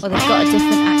language. Or they've got a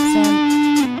different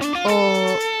accent.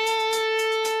 Or...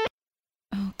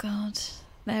 Oh, God.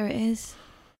 There it is.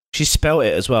 She spelled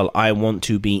it as well. I want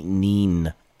to be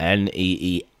Neen.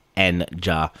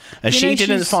 Neen-ja. And she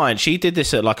didn't find... She did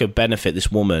this at, like, a benefit, this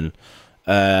woman.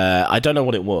 I don't know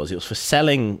what it was. It was for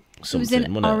selling something, it was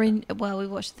in wasn't Orange. Well, we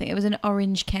watched the thing. It was in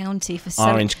Orange County for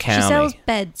Orange County. She sells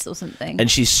beds or something. And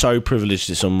she's so privileged,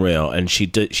 it's unreal. And she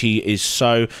is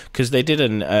so, because they did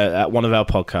at one of our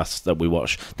podcasts that we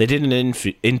watched, they did an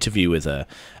interview with her,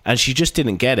 and she just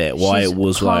didn't get it. Why She's it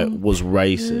was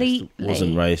racist,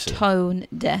 wasn't racist,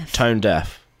 tone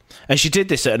deaf. And she did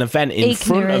this at an event in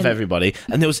front of everybody,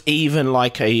 and there was even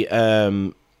like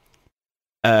a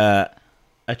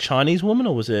Chinese woman,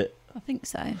 or was it? I think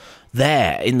so.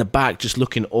 There in the back, just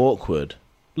looking awkward.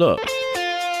 Look.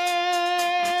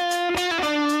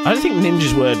 I don't think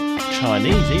ninjas were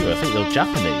Chinese either. I think they were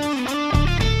Japanese.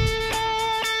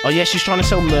 Oh yeah, she's trying to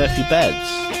sell Murphy beds.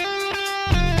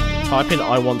 Type in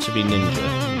 "I want to be ninja."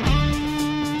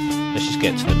 Let's just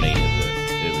get to the meat of it.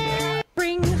 Here we go.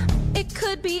 Bring, it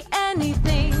could be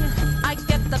anything. I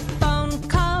get the phone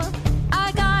call.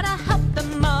 I gotta help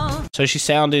them all. So she's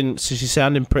sounding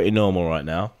pretty normal right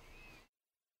now.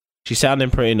 She's sounding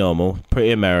pretty normal,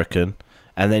 pretty American.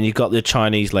 And then you've got the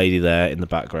Chinese lady there in the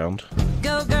background.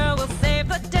 Go girl will save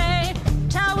the day.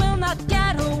 Chow will not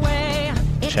get away.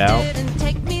 Chow. It didn't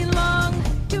take me long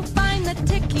to find the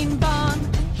ticking bomb.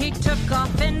 He took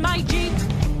off in my Jeep.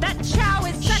 That Chow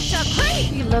is such a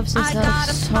creep. He loves herself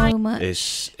so much.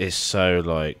 It's so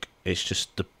like, it's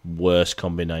just the worst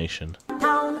combination.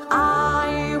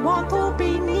 I want to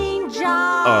be ninja.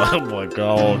 Oh my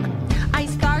god. I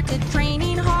started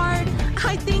training hard.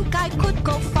 I think I could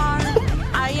go far.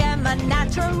 I am a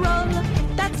natural.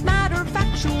 That's matter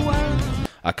factual.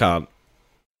 I can't.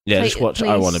 Yeah, just watch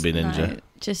I Want to Be Ninja. No,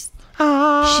 just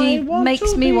she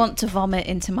makes me want to vomit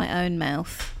into my own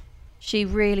mouth. She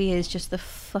really is just the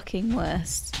fucking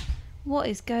worst. What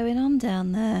is going on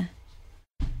down there?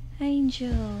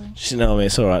 Angel. Just know me,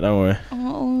 it's alright, don't worry.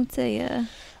 Oh dear.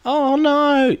 Oh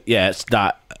no. Yeah, it's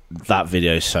that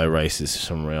video is so racist, it's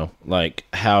unreal. Like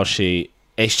how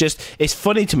it's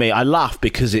funny to me. I laugh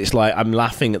because it's like I'm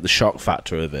laughing at the shock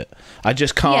factor of it. I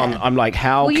just can't. I'm like,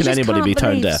 how can anybody be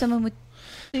tone deaf? Someone would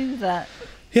do that.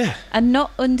 Yeah. And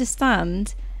not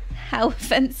understand how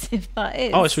offensive that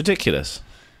is. Oh, it's ridiculous.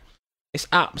 It's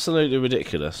absolutely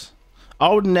ridiculous. I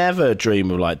would never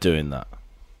dream of like doing that.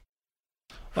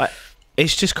 Like,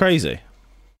 it's just crazy.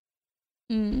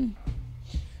 Mm.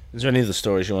 Is there any other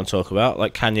stories you want to talk about?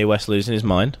 Like Kanye West losing his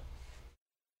mind?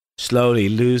 Slowly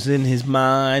losing his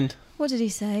mind. What did he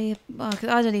say? Oh, 'cause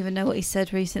I don't even know what he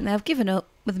said recently. I've given up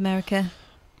with America.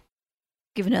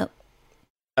 Given up.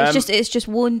 It's just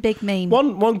one big meme.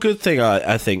 One good thing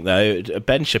I think though,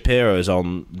 Ben Shapiro is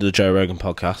on the Joe Rogan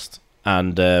podcast,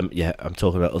 and yeah, I'm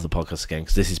talking about other podcasts again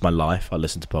because this is my life. I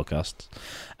listen to podcasts,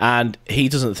 and he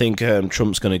doesn't think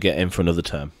Trump's going to get in for another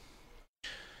term,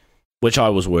 which I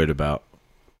was worried about.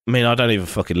 I mean, I don't even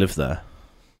fucking live there.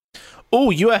 Oh,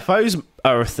 UFOs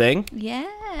are a thing. Yes.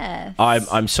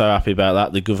 I'm so happy about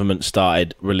that. The government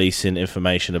started releasing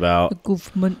information about...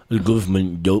 The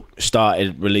government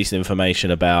started releasing information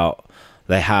about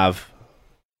they have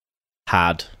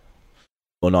had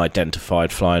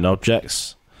unidentified flying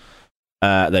objects.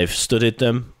 They've studied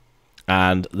them,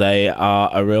 and they are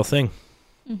a real thing.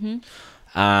 Mm-hmm.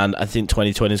 And I think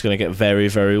 2020 is going to get very,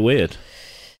 very weird.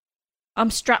 I'm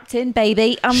strapped in,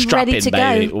 baby. I'm ready to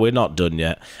go. We're not done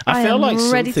yet. I feel like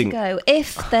ready something... to go.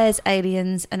 If there's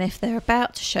aliens and if they're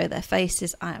about to show their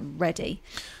faces, I am ready.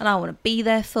 And I want to be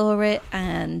there for it.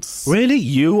 And Really?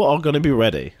 You are going to be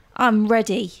ready? I'm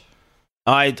ready.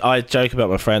 I joke about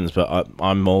my friends, but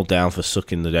I'm all down for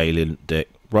sucking the alien dick.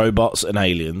 Robots and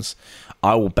aliens.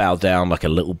 I will bow down like a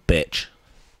little bitch.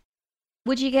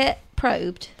 Would you get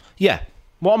probed? Yeah.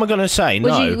 What am I going to say? Would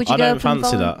No, you I go don't up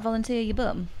fancy and that. volunteer your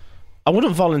bum? I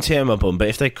wouldn't volunteer my bum, but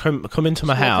if they come into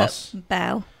my house...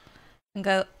 Bow. And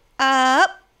go,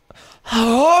 up.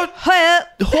 Oh,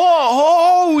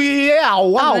 yeah.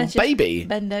 Wow, And then just baby.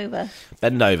 Bend over.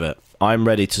 Bend over. I'm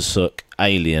ready to suck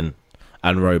alien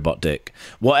and robot dick.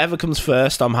 Whatever comes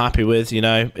first, I'm happy with, you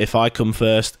know. If I come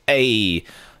first, hey,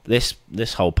 this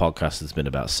whole podcast has been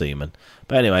about semen.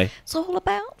 But anyway. It's all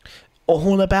about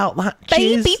that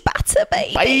baby jizz. batter,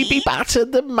 baby. Baby batter,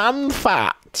 the man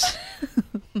fat.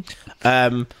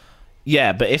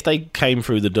 Yeah, but if they came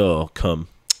through the door,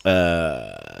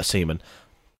 semen,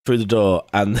 through the door,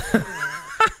 and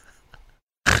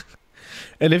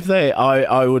and if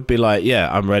I would be like, yeah,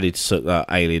 I'm ready to suck that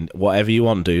alien, whatever you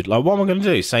want, dude. Like, what am I going to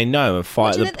do? Say no and fight?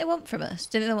 What do you think they want from us?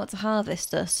 Do you think they want to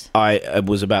harvest us? I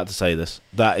was about to say this.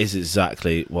 That is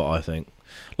exactly what I think.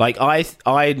 Like,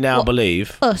 I now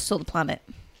believe us or the planet.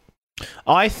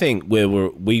 I think we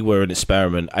were an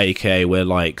experiment, aka we're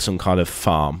like some kind of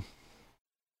farm.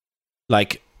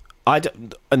 Like,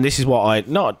 and this is what I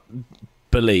not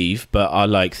believe, but I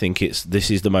like think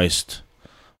this is the most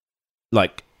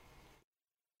like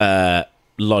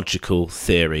logical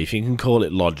theory, if you can call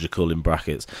it logical in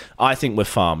brackets, I think we're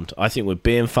farmed. I think we're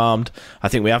being farmed. I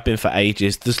think we have been for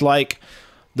ages. There's like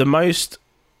the most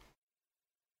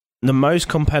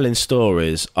compelling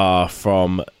stories are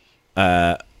from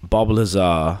Bob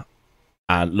Lazar.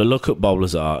 And look at Bob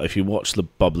Lazar. If you watch the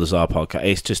Bob Lazar podcast,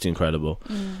 it's just incredible.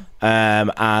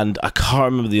 And I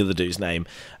can't remember the other dude's name.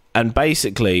 And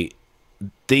basically,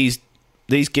 these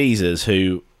geezers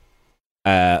who,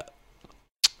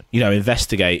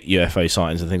 investigate UFO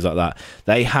sightings and things like that,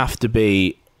 they have to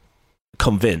be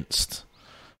convinced.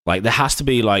 Like, there has to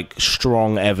be, like,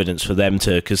 strong evidence for them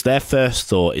to... Because their first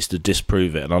thought is to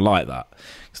disprove it, and I like that.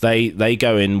 They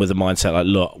go in with a mindset like,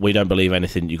 look, we don't believe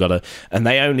anything, you gotta... And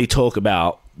they only talk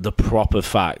about the proper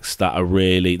facts that are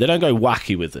really... They don't go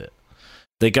wacky with it.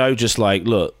 They go just like,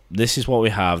 look, this is what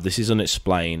we have, this is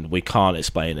unexplained, we can't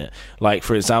explain it. Like,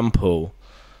 for example,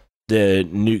 the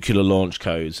nuclear launch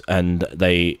codes, and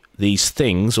these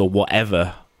things, or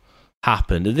whatever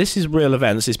happened, and this is real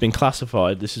events, it's been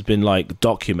classified, this has been, like,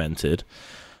 documented.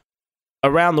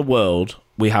 Around the world,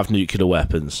 we have nuclear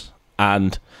weapons,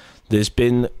 and there's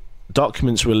been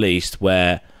documents released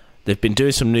where they've been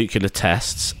doing some nuclear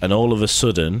tests, and all of a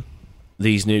sudden,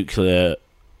 these nuclear,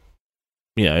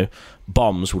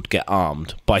 bombs would get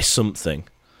armed by something.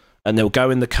 And they'll go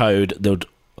in the code, they'll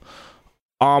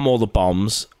arm all the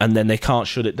bombs, and then they can't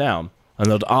shut it down. And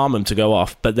they'll arm them to go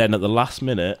off, but then at the last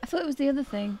minute... I thought it was the other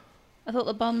thing. I thought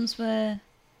the bombs were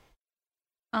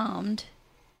armed,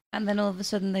 and then all of a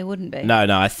sudden they wouldn't be. No,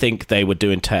 I think they were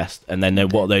doing tests, and then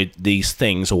these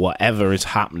things, or whatever is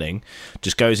happening,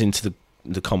 just goes into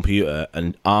the computer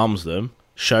and arms them,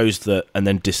 shows that, and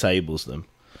then disables them.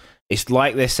 It's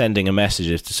like they're sending a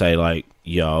message to say, like,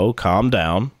 yo, calm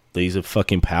down, these are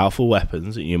fucking powerful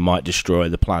weapons, and you might destroy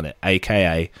the planet,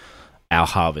 aka our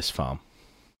harvest farm.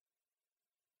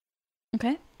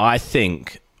 Okay. I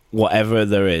think whatever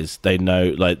there is, they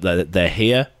know, like, they're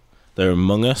here, they're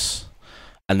among us,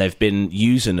 and they've been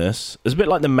using us. It's a bit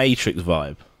like the Matrix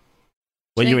vibe.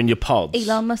 When you're in your pods.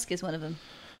 Elon Musk is one of them.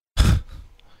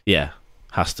 Yeah,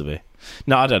 has to be.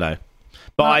 No, I don't know.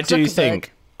 But Mark I do Zuckerberg.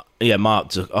 think... Yeah, Mark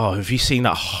Zuckerberg. Oh, have you seen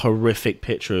that horrific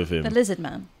picture of him? The lizard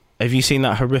man. Have you seen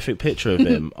that horrific picture of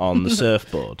him on the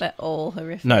surfboard? They're all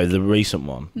horrific. No, the recent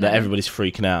one No. that everybody's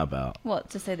freaking out about. What,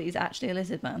 to say that he's actually a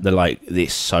lizard man? They're like,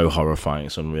 it's so horrifying,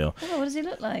 it's unreal. Oh, what does he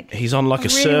look like? He's on like I a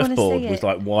really wanna surfboard see with it.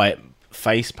 like white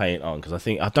face paint on, because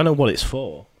I don't know what it's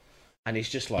for. And he's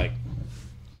just like,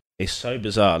 it's so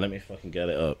bizarre. Let me fucking get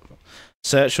it up.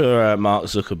 Search for Mark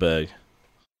Zuckerberg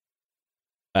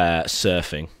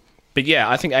surfing. But yeah,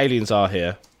 I think aliens are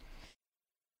here.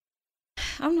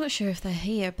 I'm not sure if they're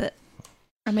here, but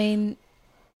I mean,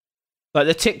 like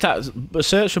the Tic Tac.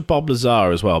 Search for Bob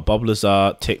Lazar as well. Bob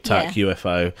Lazar, Tic Tac,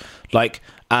 UFO. Like,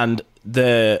 and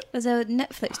there's a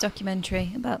Netflix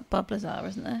documentary about Bob Lazar,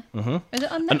 isn't there? Mm-hmm. Is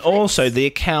it on Netflix? And also the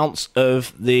accounts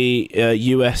of the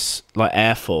US like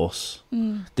Air Force.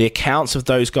 The accounts of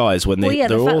those guys when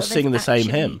they're all singing the same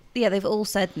hymn. Yeah, they've all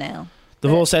said now.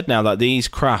 They've all said now that these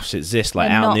crafts exist like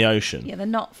out in the ocean. Yeah, they're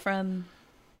not from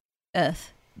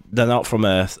Earth. They're not from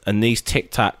Earth, and these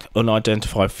tic-tac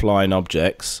unidentified flying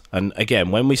objects, and again,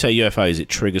 when we say UFOs, it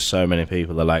triggers so many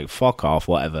people. They're like, fuck off,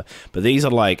 whatever. But these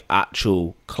are like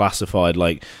actual classified,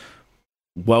 like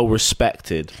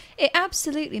well-respected. It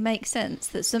absolutely makes sense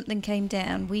that something came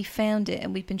down, we found it,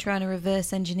 and we've been trying to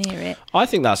reverse engineer it. I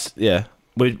think that's, yeah,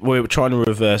 we're trying to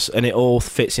reverse, and it all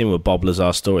fits in with Bob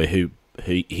Lazar's story, who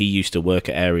he used to work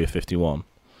at Area 51,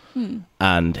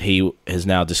 and he has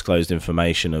now disclosed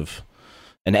information of...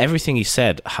 And everything he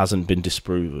said hasn't been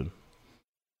disproven.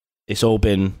 It's all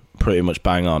been pretty much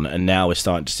bang on, and now we're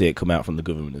starting to see it come out from the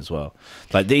government as well.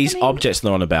 Like, these objects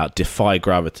they're on about defy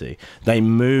gravity. They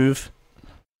move,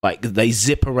 like, they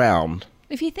zip around.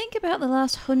 If you think about the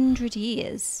last 100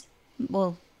 years,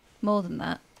 well, more than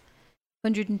that,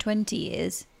 120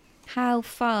 years, how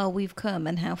far we've come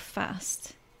and how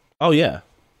fast. Oh, yeah.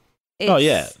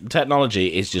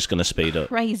 Technology is just going to speed up.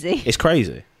 Crazy. It's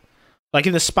crazy. Like,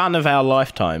 in the span of our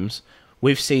lifetimes,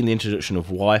 we've seen the introduction of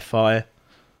Wi-Fi.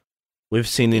 We've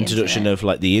seen the introduction of,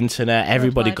 like, the internet.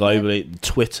 Everybody globally,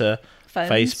 Twitter,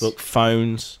 Facebook,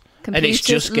 phones. Computers, and it's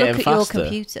just getting faster. Look at your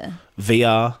computer.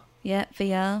 VR. Yeah,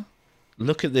 VR.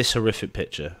 Look at this horrific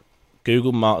picture.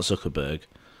 Google Mark Zuckerberg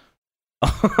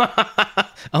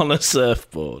on a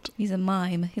surfboard. He's a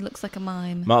mime. He looks like a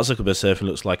mime. Mark Zuckerberg surfing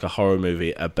looks like a horror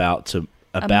movie about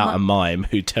a mime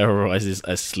who terrorises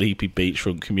a sleepy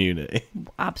beachfront community.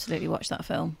 Absolutely watch that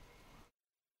film.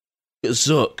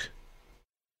 Zuck.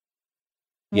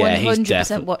 Yeah,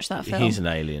 100% watch that film. He's an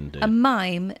alien, dude. A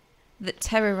mime that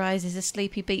terrorises a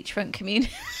sleepy beachfront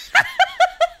community.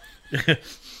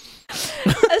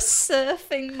 A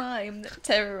surfing mime that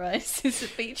terrorises the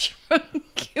beachfront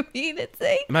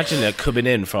community. Imagine they're coming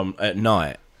in from at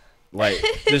night. Like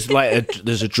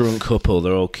there's a drunk couple,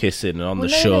 they're all kissing on the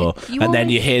shore, and then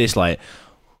you hear this like.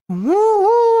 Didn't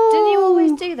you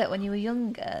always do that when you were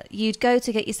younger? You'd go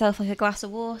to get yourself like a glass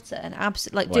of water and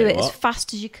do it as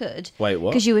fast as you could. Wait,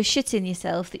 what? Because you were shitting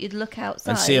yourself. That you'd look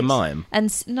outside and see a mime.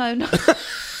 And no,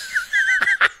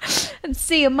 and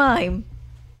see a mime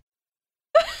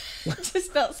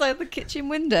just outside the kitchen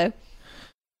window.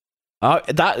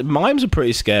 That mimes are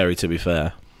pretty scary, to be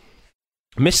fair.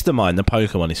 Mr. Mime, the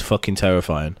Pokemon, is fucking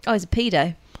terrifying. Oh, he's a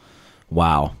pedo.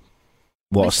 Wow,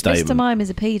 what a statement! Mr. Mime is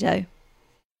a pedo.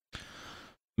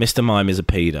 Mr. Mime is a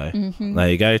pedo. Mm-hmm. There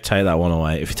you go. Take that one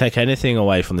away. If you take anything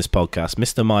away from this podcast,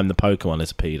 Mr. Mime, the Pokemon,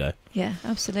 is a pedo. Yeah,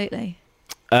 absolutely.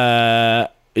 So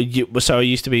I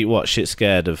used to be shit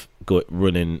scared of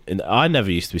running. I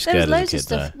never used to be scared there was as a loads kid. of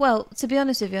stuff. Well, to be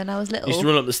honest with you, when I was little, you used to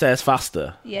run up the stairs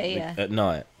faster. Yeah. At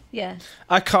night. Yeah.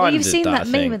 I kind of. You've seen that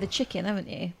meme thing. of the chicken, haven't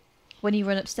you? When you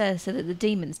run upstairs so that the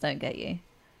demons don't get you,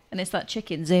 and it's that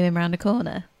chicken zooming around a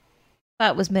corner.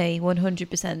 That was me,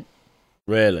 100%.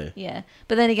 Really? Yeah.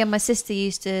 But then again, my sister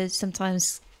used to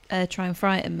sometimes try and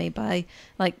frighten me by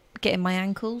like getting my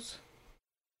ankles.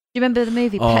 Do you remember the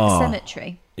movie Pet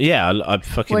Sematary? Yeah, I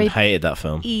fucking hated that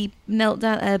film. He knelt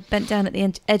down, bent down at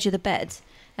the edge of the bed,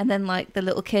 and then like the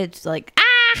little kid like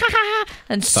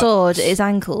and sawed at his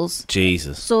ankles.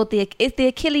 Jesus. Sawed the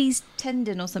Achilles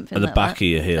tendon or something at the like back that, of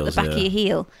your heels. At the back of your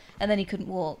heel, and then he couldn't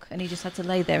walk, and he just had to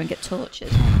lay there and get tortured.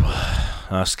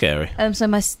 That's scary. So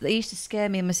they used to scare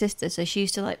me and my sister, so she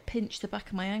used to like pinch the back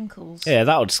of my ankles. Yeah,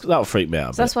 that would freak me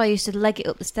out. So that's why I used to leg it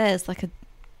up the stairs like a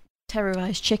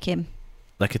terrorised chicken.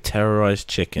 Like a terrorised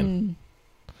chicken.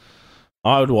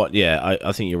 I would watch. Yeah,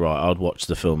 I think you're right. I would watch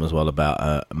the film as well about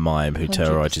a mime who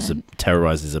 100%.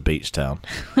 terrorises a beach town.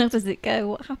 How does it go?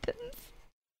 What happens?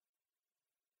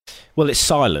 Well, it's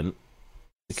silent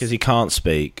because he can't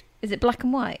speak. Is it black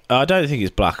and white? I don't think it's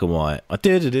black and white. It's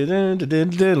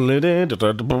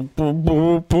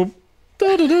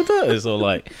all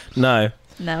like no.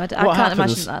 No, I can't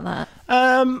imagine it like that.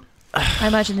 I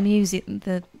imagine the music.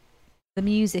 The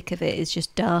music of it is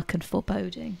just dark and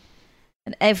foreboding,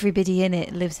 and everybody in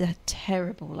it lives a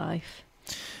terrible life.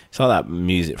 It's like that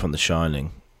music from The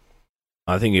Shining.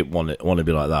 I think it want to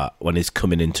be like that when he's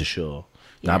coming into shore.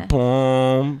 Yeah. That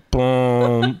boom,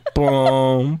 boom,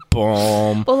 boom,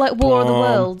 boom. Or like War of the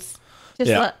Worlds.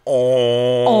 Just like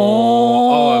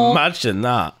oh, imagine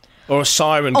that. Or a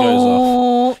siren goes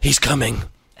off. He's coming.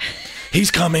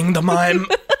 He's coming, the mime.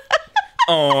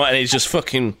 And he's just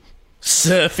fucking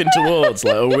surfing towards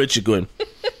like all Richard going.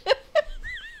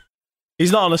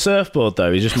 He's not on a surfboard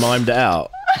though, he just mimed it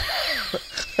out.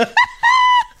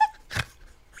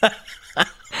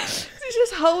 He's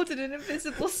just holding an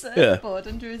invisible surfboard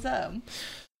under his arm.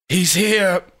 He's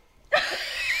here.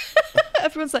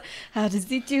 Everyone's like, how does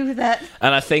he do that?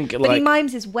 And I think but he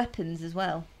mimes his weapons as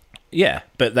well. Yeah,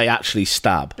 but they actually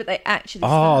stab.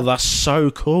 stab. That's so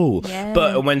cool. Yeah.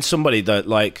 But when somebody the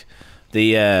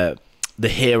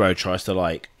hero tries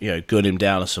to gun him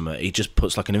down or something, he just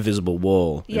puts like an invisible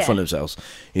wall in front of himself.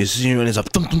 He's like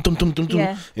dum dum dum dum dum dum,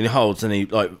 and he holds and he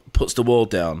puts the wall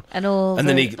down, and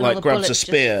then he grabs a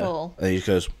spear and he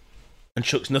goes and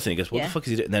chucks nothing. He goes, what the fuck is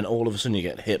he doing? And then all of a sudden you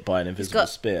get hit by an invisible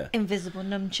spear. Invisible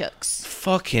nunchucks.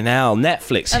 Fucking hell!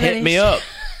 Netflix, hit me up.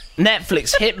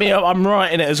 Netflix, hit me up. I'm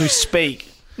writing it as we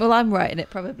speak. Well, I'm writing it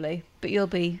probably, but you'll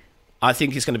be. I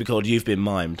think it's going to be called "You've Been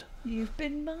Mimed." You've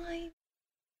been mimed.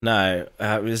 No,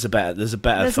 there's a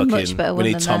better fucking. We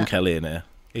need Tom Kelly in here.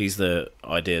 He's the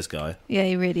ideas guy. Yeah,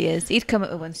 he really is. He'd come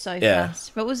up with one so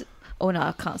fast. What was it? Oh no,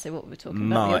 I can't say what we were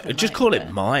talking about. Just call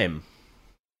it mime.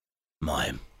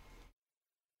 Mime.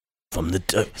 From the.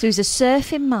 So he's a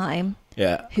surfing mime.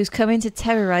 Yeah. Who's coming to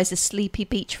terrorise a sleepy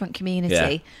beachfront community.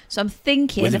 Yeah. So I'm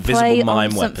thinking with a play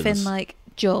on something weapons. like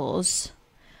Jaws.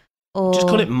 Or just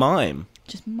call it mime.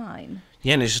 Just mime.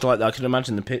 Yeah, and it's just like I can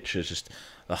imagine the picture. It's just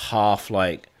the half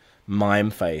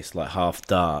mime face, like half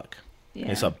dark.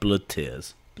 Yeah. It's like blood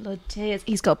tears. Blood tears.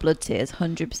 He's got blood tears,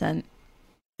 100%.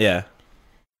 Yeah.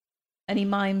 And he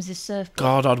mimes his surfboard.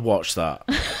 God, I'd watch that.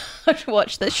 I'd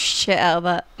watch the shit out of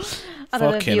that. I'd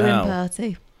have a viewing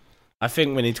party. I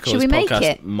think we need to call this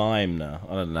podcast Mime now.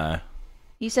 I don't know.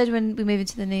 You said when we move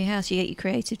into the new house, you get your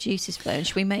creative juices flowing.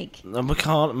 Should we make? We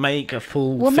can't make a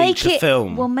full feature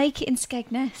film. We'll make it in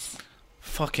Skegness.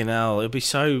 Fucking hell, it'll be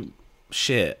so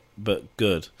shit, but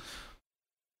good.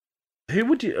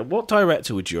 What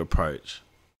director would you approach?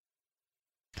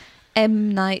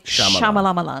 M. Night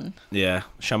Shyamalan. Yeah,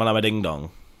 Shyamalama Ding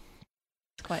Dong.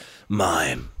 Quite.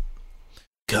 Mime.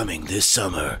 Coming this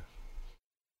summer.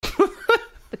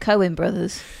 The Coen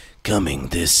brothers. Coming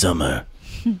this summer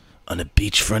on a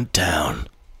beachfront town.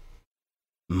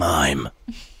 Mime.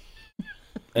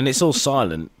 And it's all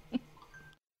silent.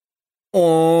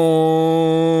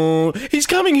 Oh, he's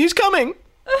coming.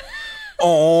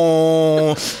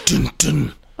 Oh, dun,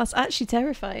 dun. That's actually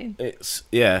terrifying.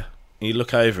 Yeah. You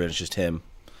look over and it's just him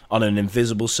on an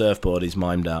invisible surfboard. He's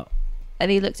mimed out.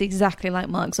 And he looks exactly like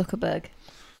Mark Zuckerberg.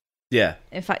 Yeah.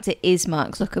 In fact, it is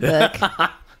Mark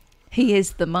Zuckerberg. He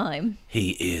is the mime.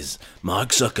 He is Mark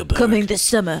Zuckerberg. Coming this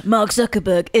summer, Mark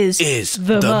Zuckerberg is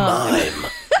the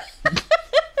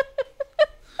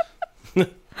mime.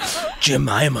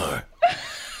 Jemima.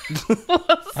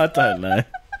 I don't know.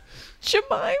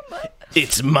 Jemima.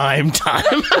 It's mime time.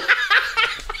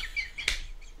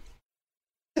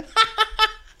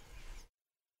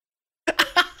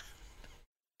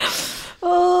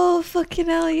 Oh, fucking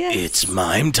hell, yes. It's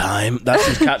mime time. That's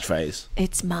his catchphrase.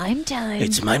 It's mime time.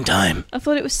 It's mime time. I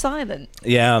thought it was silent.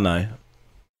 Yeah, I know.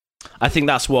 I think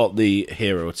that's what the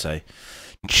hero would say.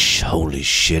 Holy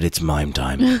shit, it's mime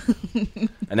time.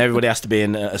 And everybody has to be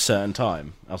in at a certain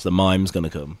time, else the mime's going to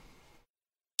come.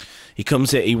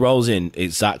 He rolls in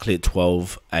exactly at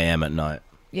 12 a.m. at night.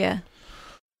 Yeah.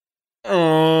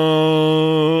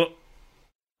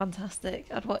 Fantastic.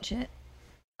 I'd watch it.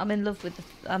 I'm in love with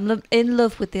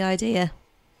the idea.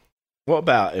 What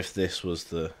about if this was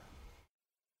the...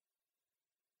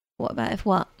 What about if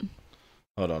what?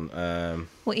 Hold on.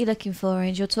 What are you looking for,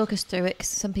 Angel? Talk us through it, because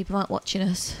some people aren't watching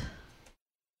us.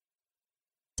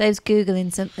 Dave's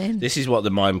Googling something. This is what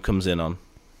the mime comes in on.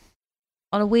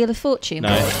 On a Wheel of Fortune?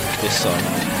 No, this song.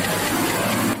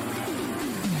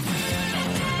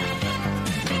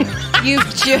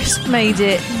 You've just made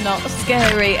it not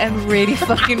scary and really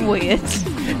fucking weird.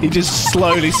 He just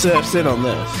slowly surfs in on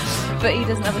this. But he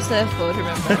doesn't have a surfboard,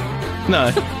 remember? No,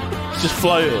 just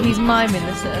floating. He's miming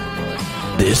the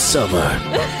surfboard. This summer.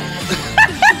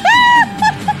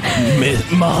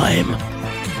 Mime.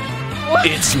 What?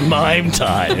 It's mime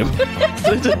time.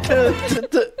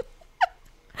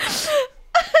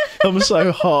 I'm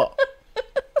so hot.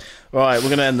 Right, we're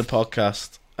going to end the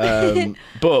podcast.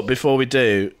 But before we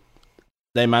do,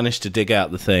 they managed to dig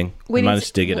out the thing. We managed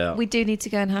to dig it out. We do need to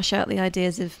go and hash out the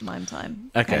ideas of Mime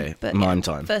Time. Okay, but Mime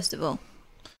Time. First of all.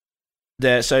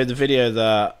 So the video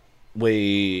that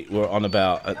we were on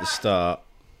about at the start,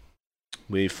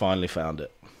 we finally found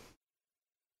it.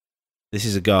 This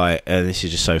is a guy, and this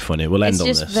is just so funny. We'll end on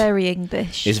this. It's just very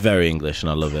English. It's very English, and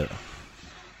I love it.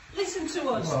 Listen to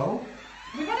us. Hello?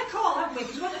 We've had a call, haven't we?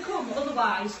 Because we want to come,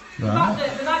 otherwise there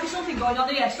might be something going on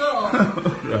here, so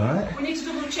Right. we need to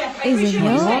double check. He's in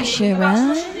Yorkshire,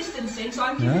 right? Social distancing, so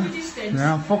I'm keeping the distance.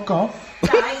 Now, fuck off.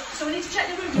 Right, so we need to check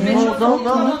the room to make sure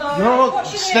No,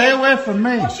 stay away from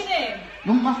me. What's your name?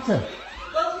 Don't matter.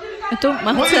 Well, It don't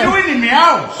matter. What are you doing in my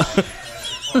house?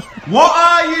 What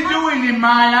are you doing in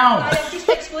my house? I've just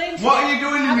explained to you. What are you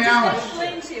doing in my I've house? just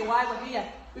explained to you why we're here.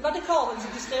 We've had a call, there's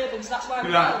a disturbance, that's why we're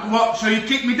Like, here. what, so you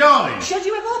kicked me door in? Should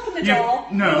you have opened the You- door?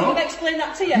 no. We've explained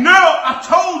that to you. No, I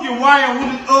told you why I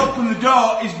wouldn't open the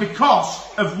door is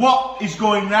because of what is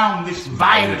going round this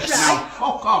virus. Right. Now,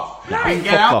 fuck off. Right. And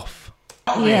get Fuck out. off.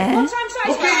 Yeah. One time size.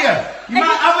 Look at you. You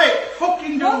might have it.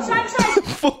 Fucking do One time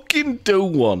size. Fucking do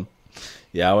one.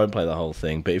 Yeah, I won't play the whole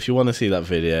thing, but if you want to see that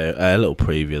video, a little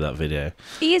preview of that video,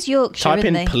 He is Yorkshire, type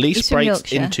isn't in he? police He's from breaks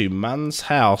Yorkshire. into man's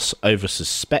house over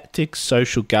suspected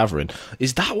social gathering.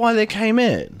 Is that why they came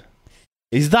in?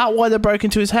 Is that why they broke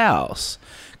into his house?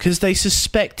 Because they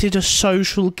suspected a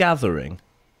social gathering.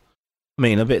 I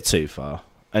mean, a bit too far.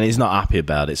 And he's not happy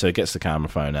about it, so he gets the camera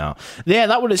phone out. Yeah,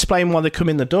 that would explain why they come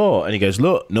in the door. And he goes,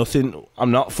 look, nothing,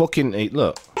 I'm not fucking,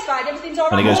 look. Fine, everything's all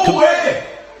And he right. goes, Go away.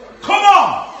 Come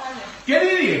on. Get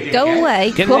in here, dickhead. Go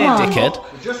away. Get in Come here, on.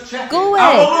 dickhead. Just check Go it. away.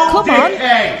 Have a look, Come on.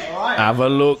 dickhead. All right. Have a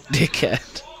look,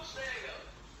 dickhead.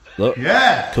 Look.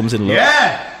 Yeah. Comes in, look.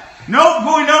 Yeah. No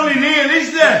going on in here,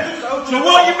 is there? So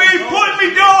what you mean putting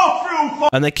me door through for?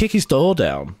 And they kick his door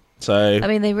down. So I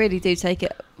mean, they really do take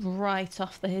it right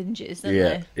off the hinges, don't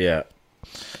yeah, they? yeah.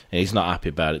 And he's not happy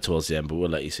about it towards the end, but we'll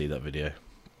let you see that video.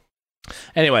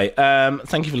 Anyway,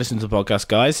 thank you for listening to the podcast,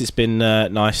 guys. It's been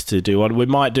nice to do one. We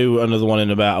might do another one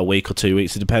in about a week or 2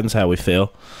 weeks. It depends how we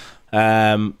feel.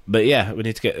 But yeah, we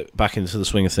need to get back into the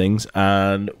swing of things,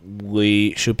 and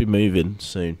we should be moving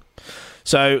soon.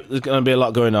 So there's going to be a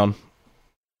lot going on,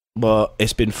 but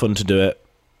it's been fun to do it.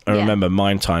 And remember,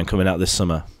 Mime Time coming out this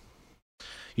summer.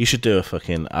 You should do a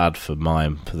fucking ad for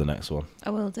Mime for the next one. I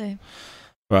will do.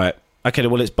 Right. Okay,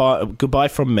 well, it's goodbye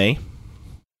from me.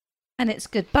 And it's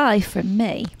goodbye from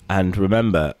me. And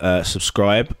remember,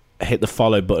 subscribe, hit the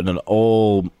follow button on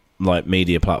all like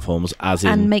media platforms, as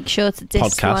in and make sure to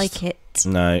dislike podcast. it.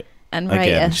 No, And rate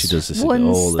again, us she does this one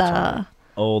all the star time.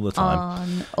 All the time.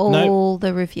 on all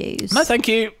the reviews. No, thank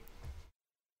you.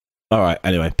 All right.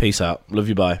 Anyway, peace out. Love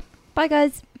you. Bye. Bye,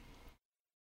 guys.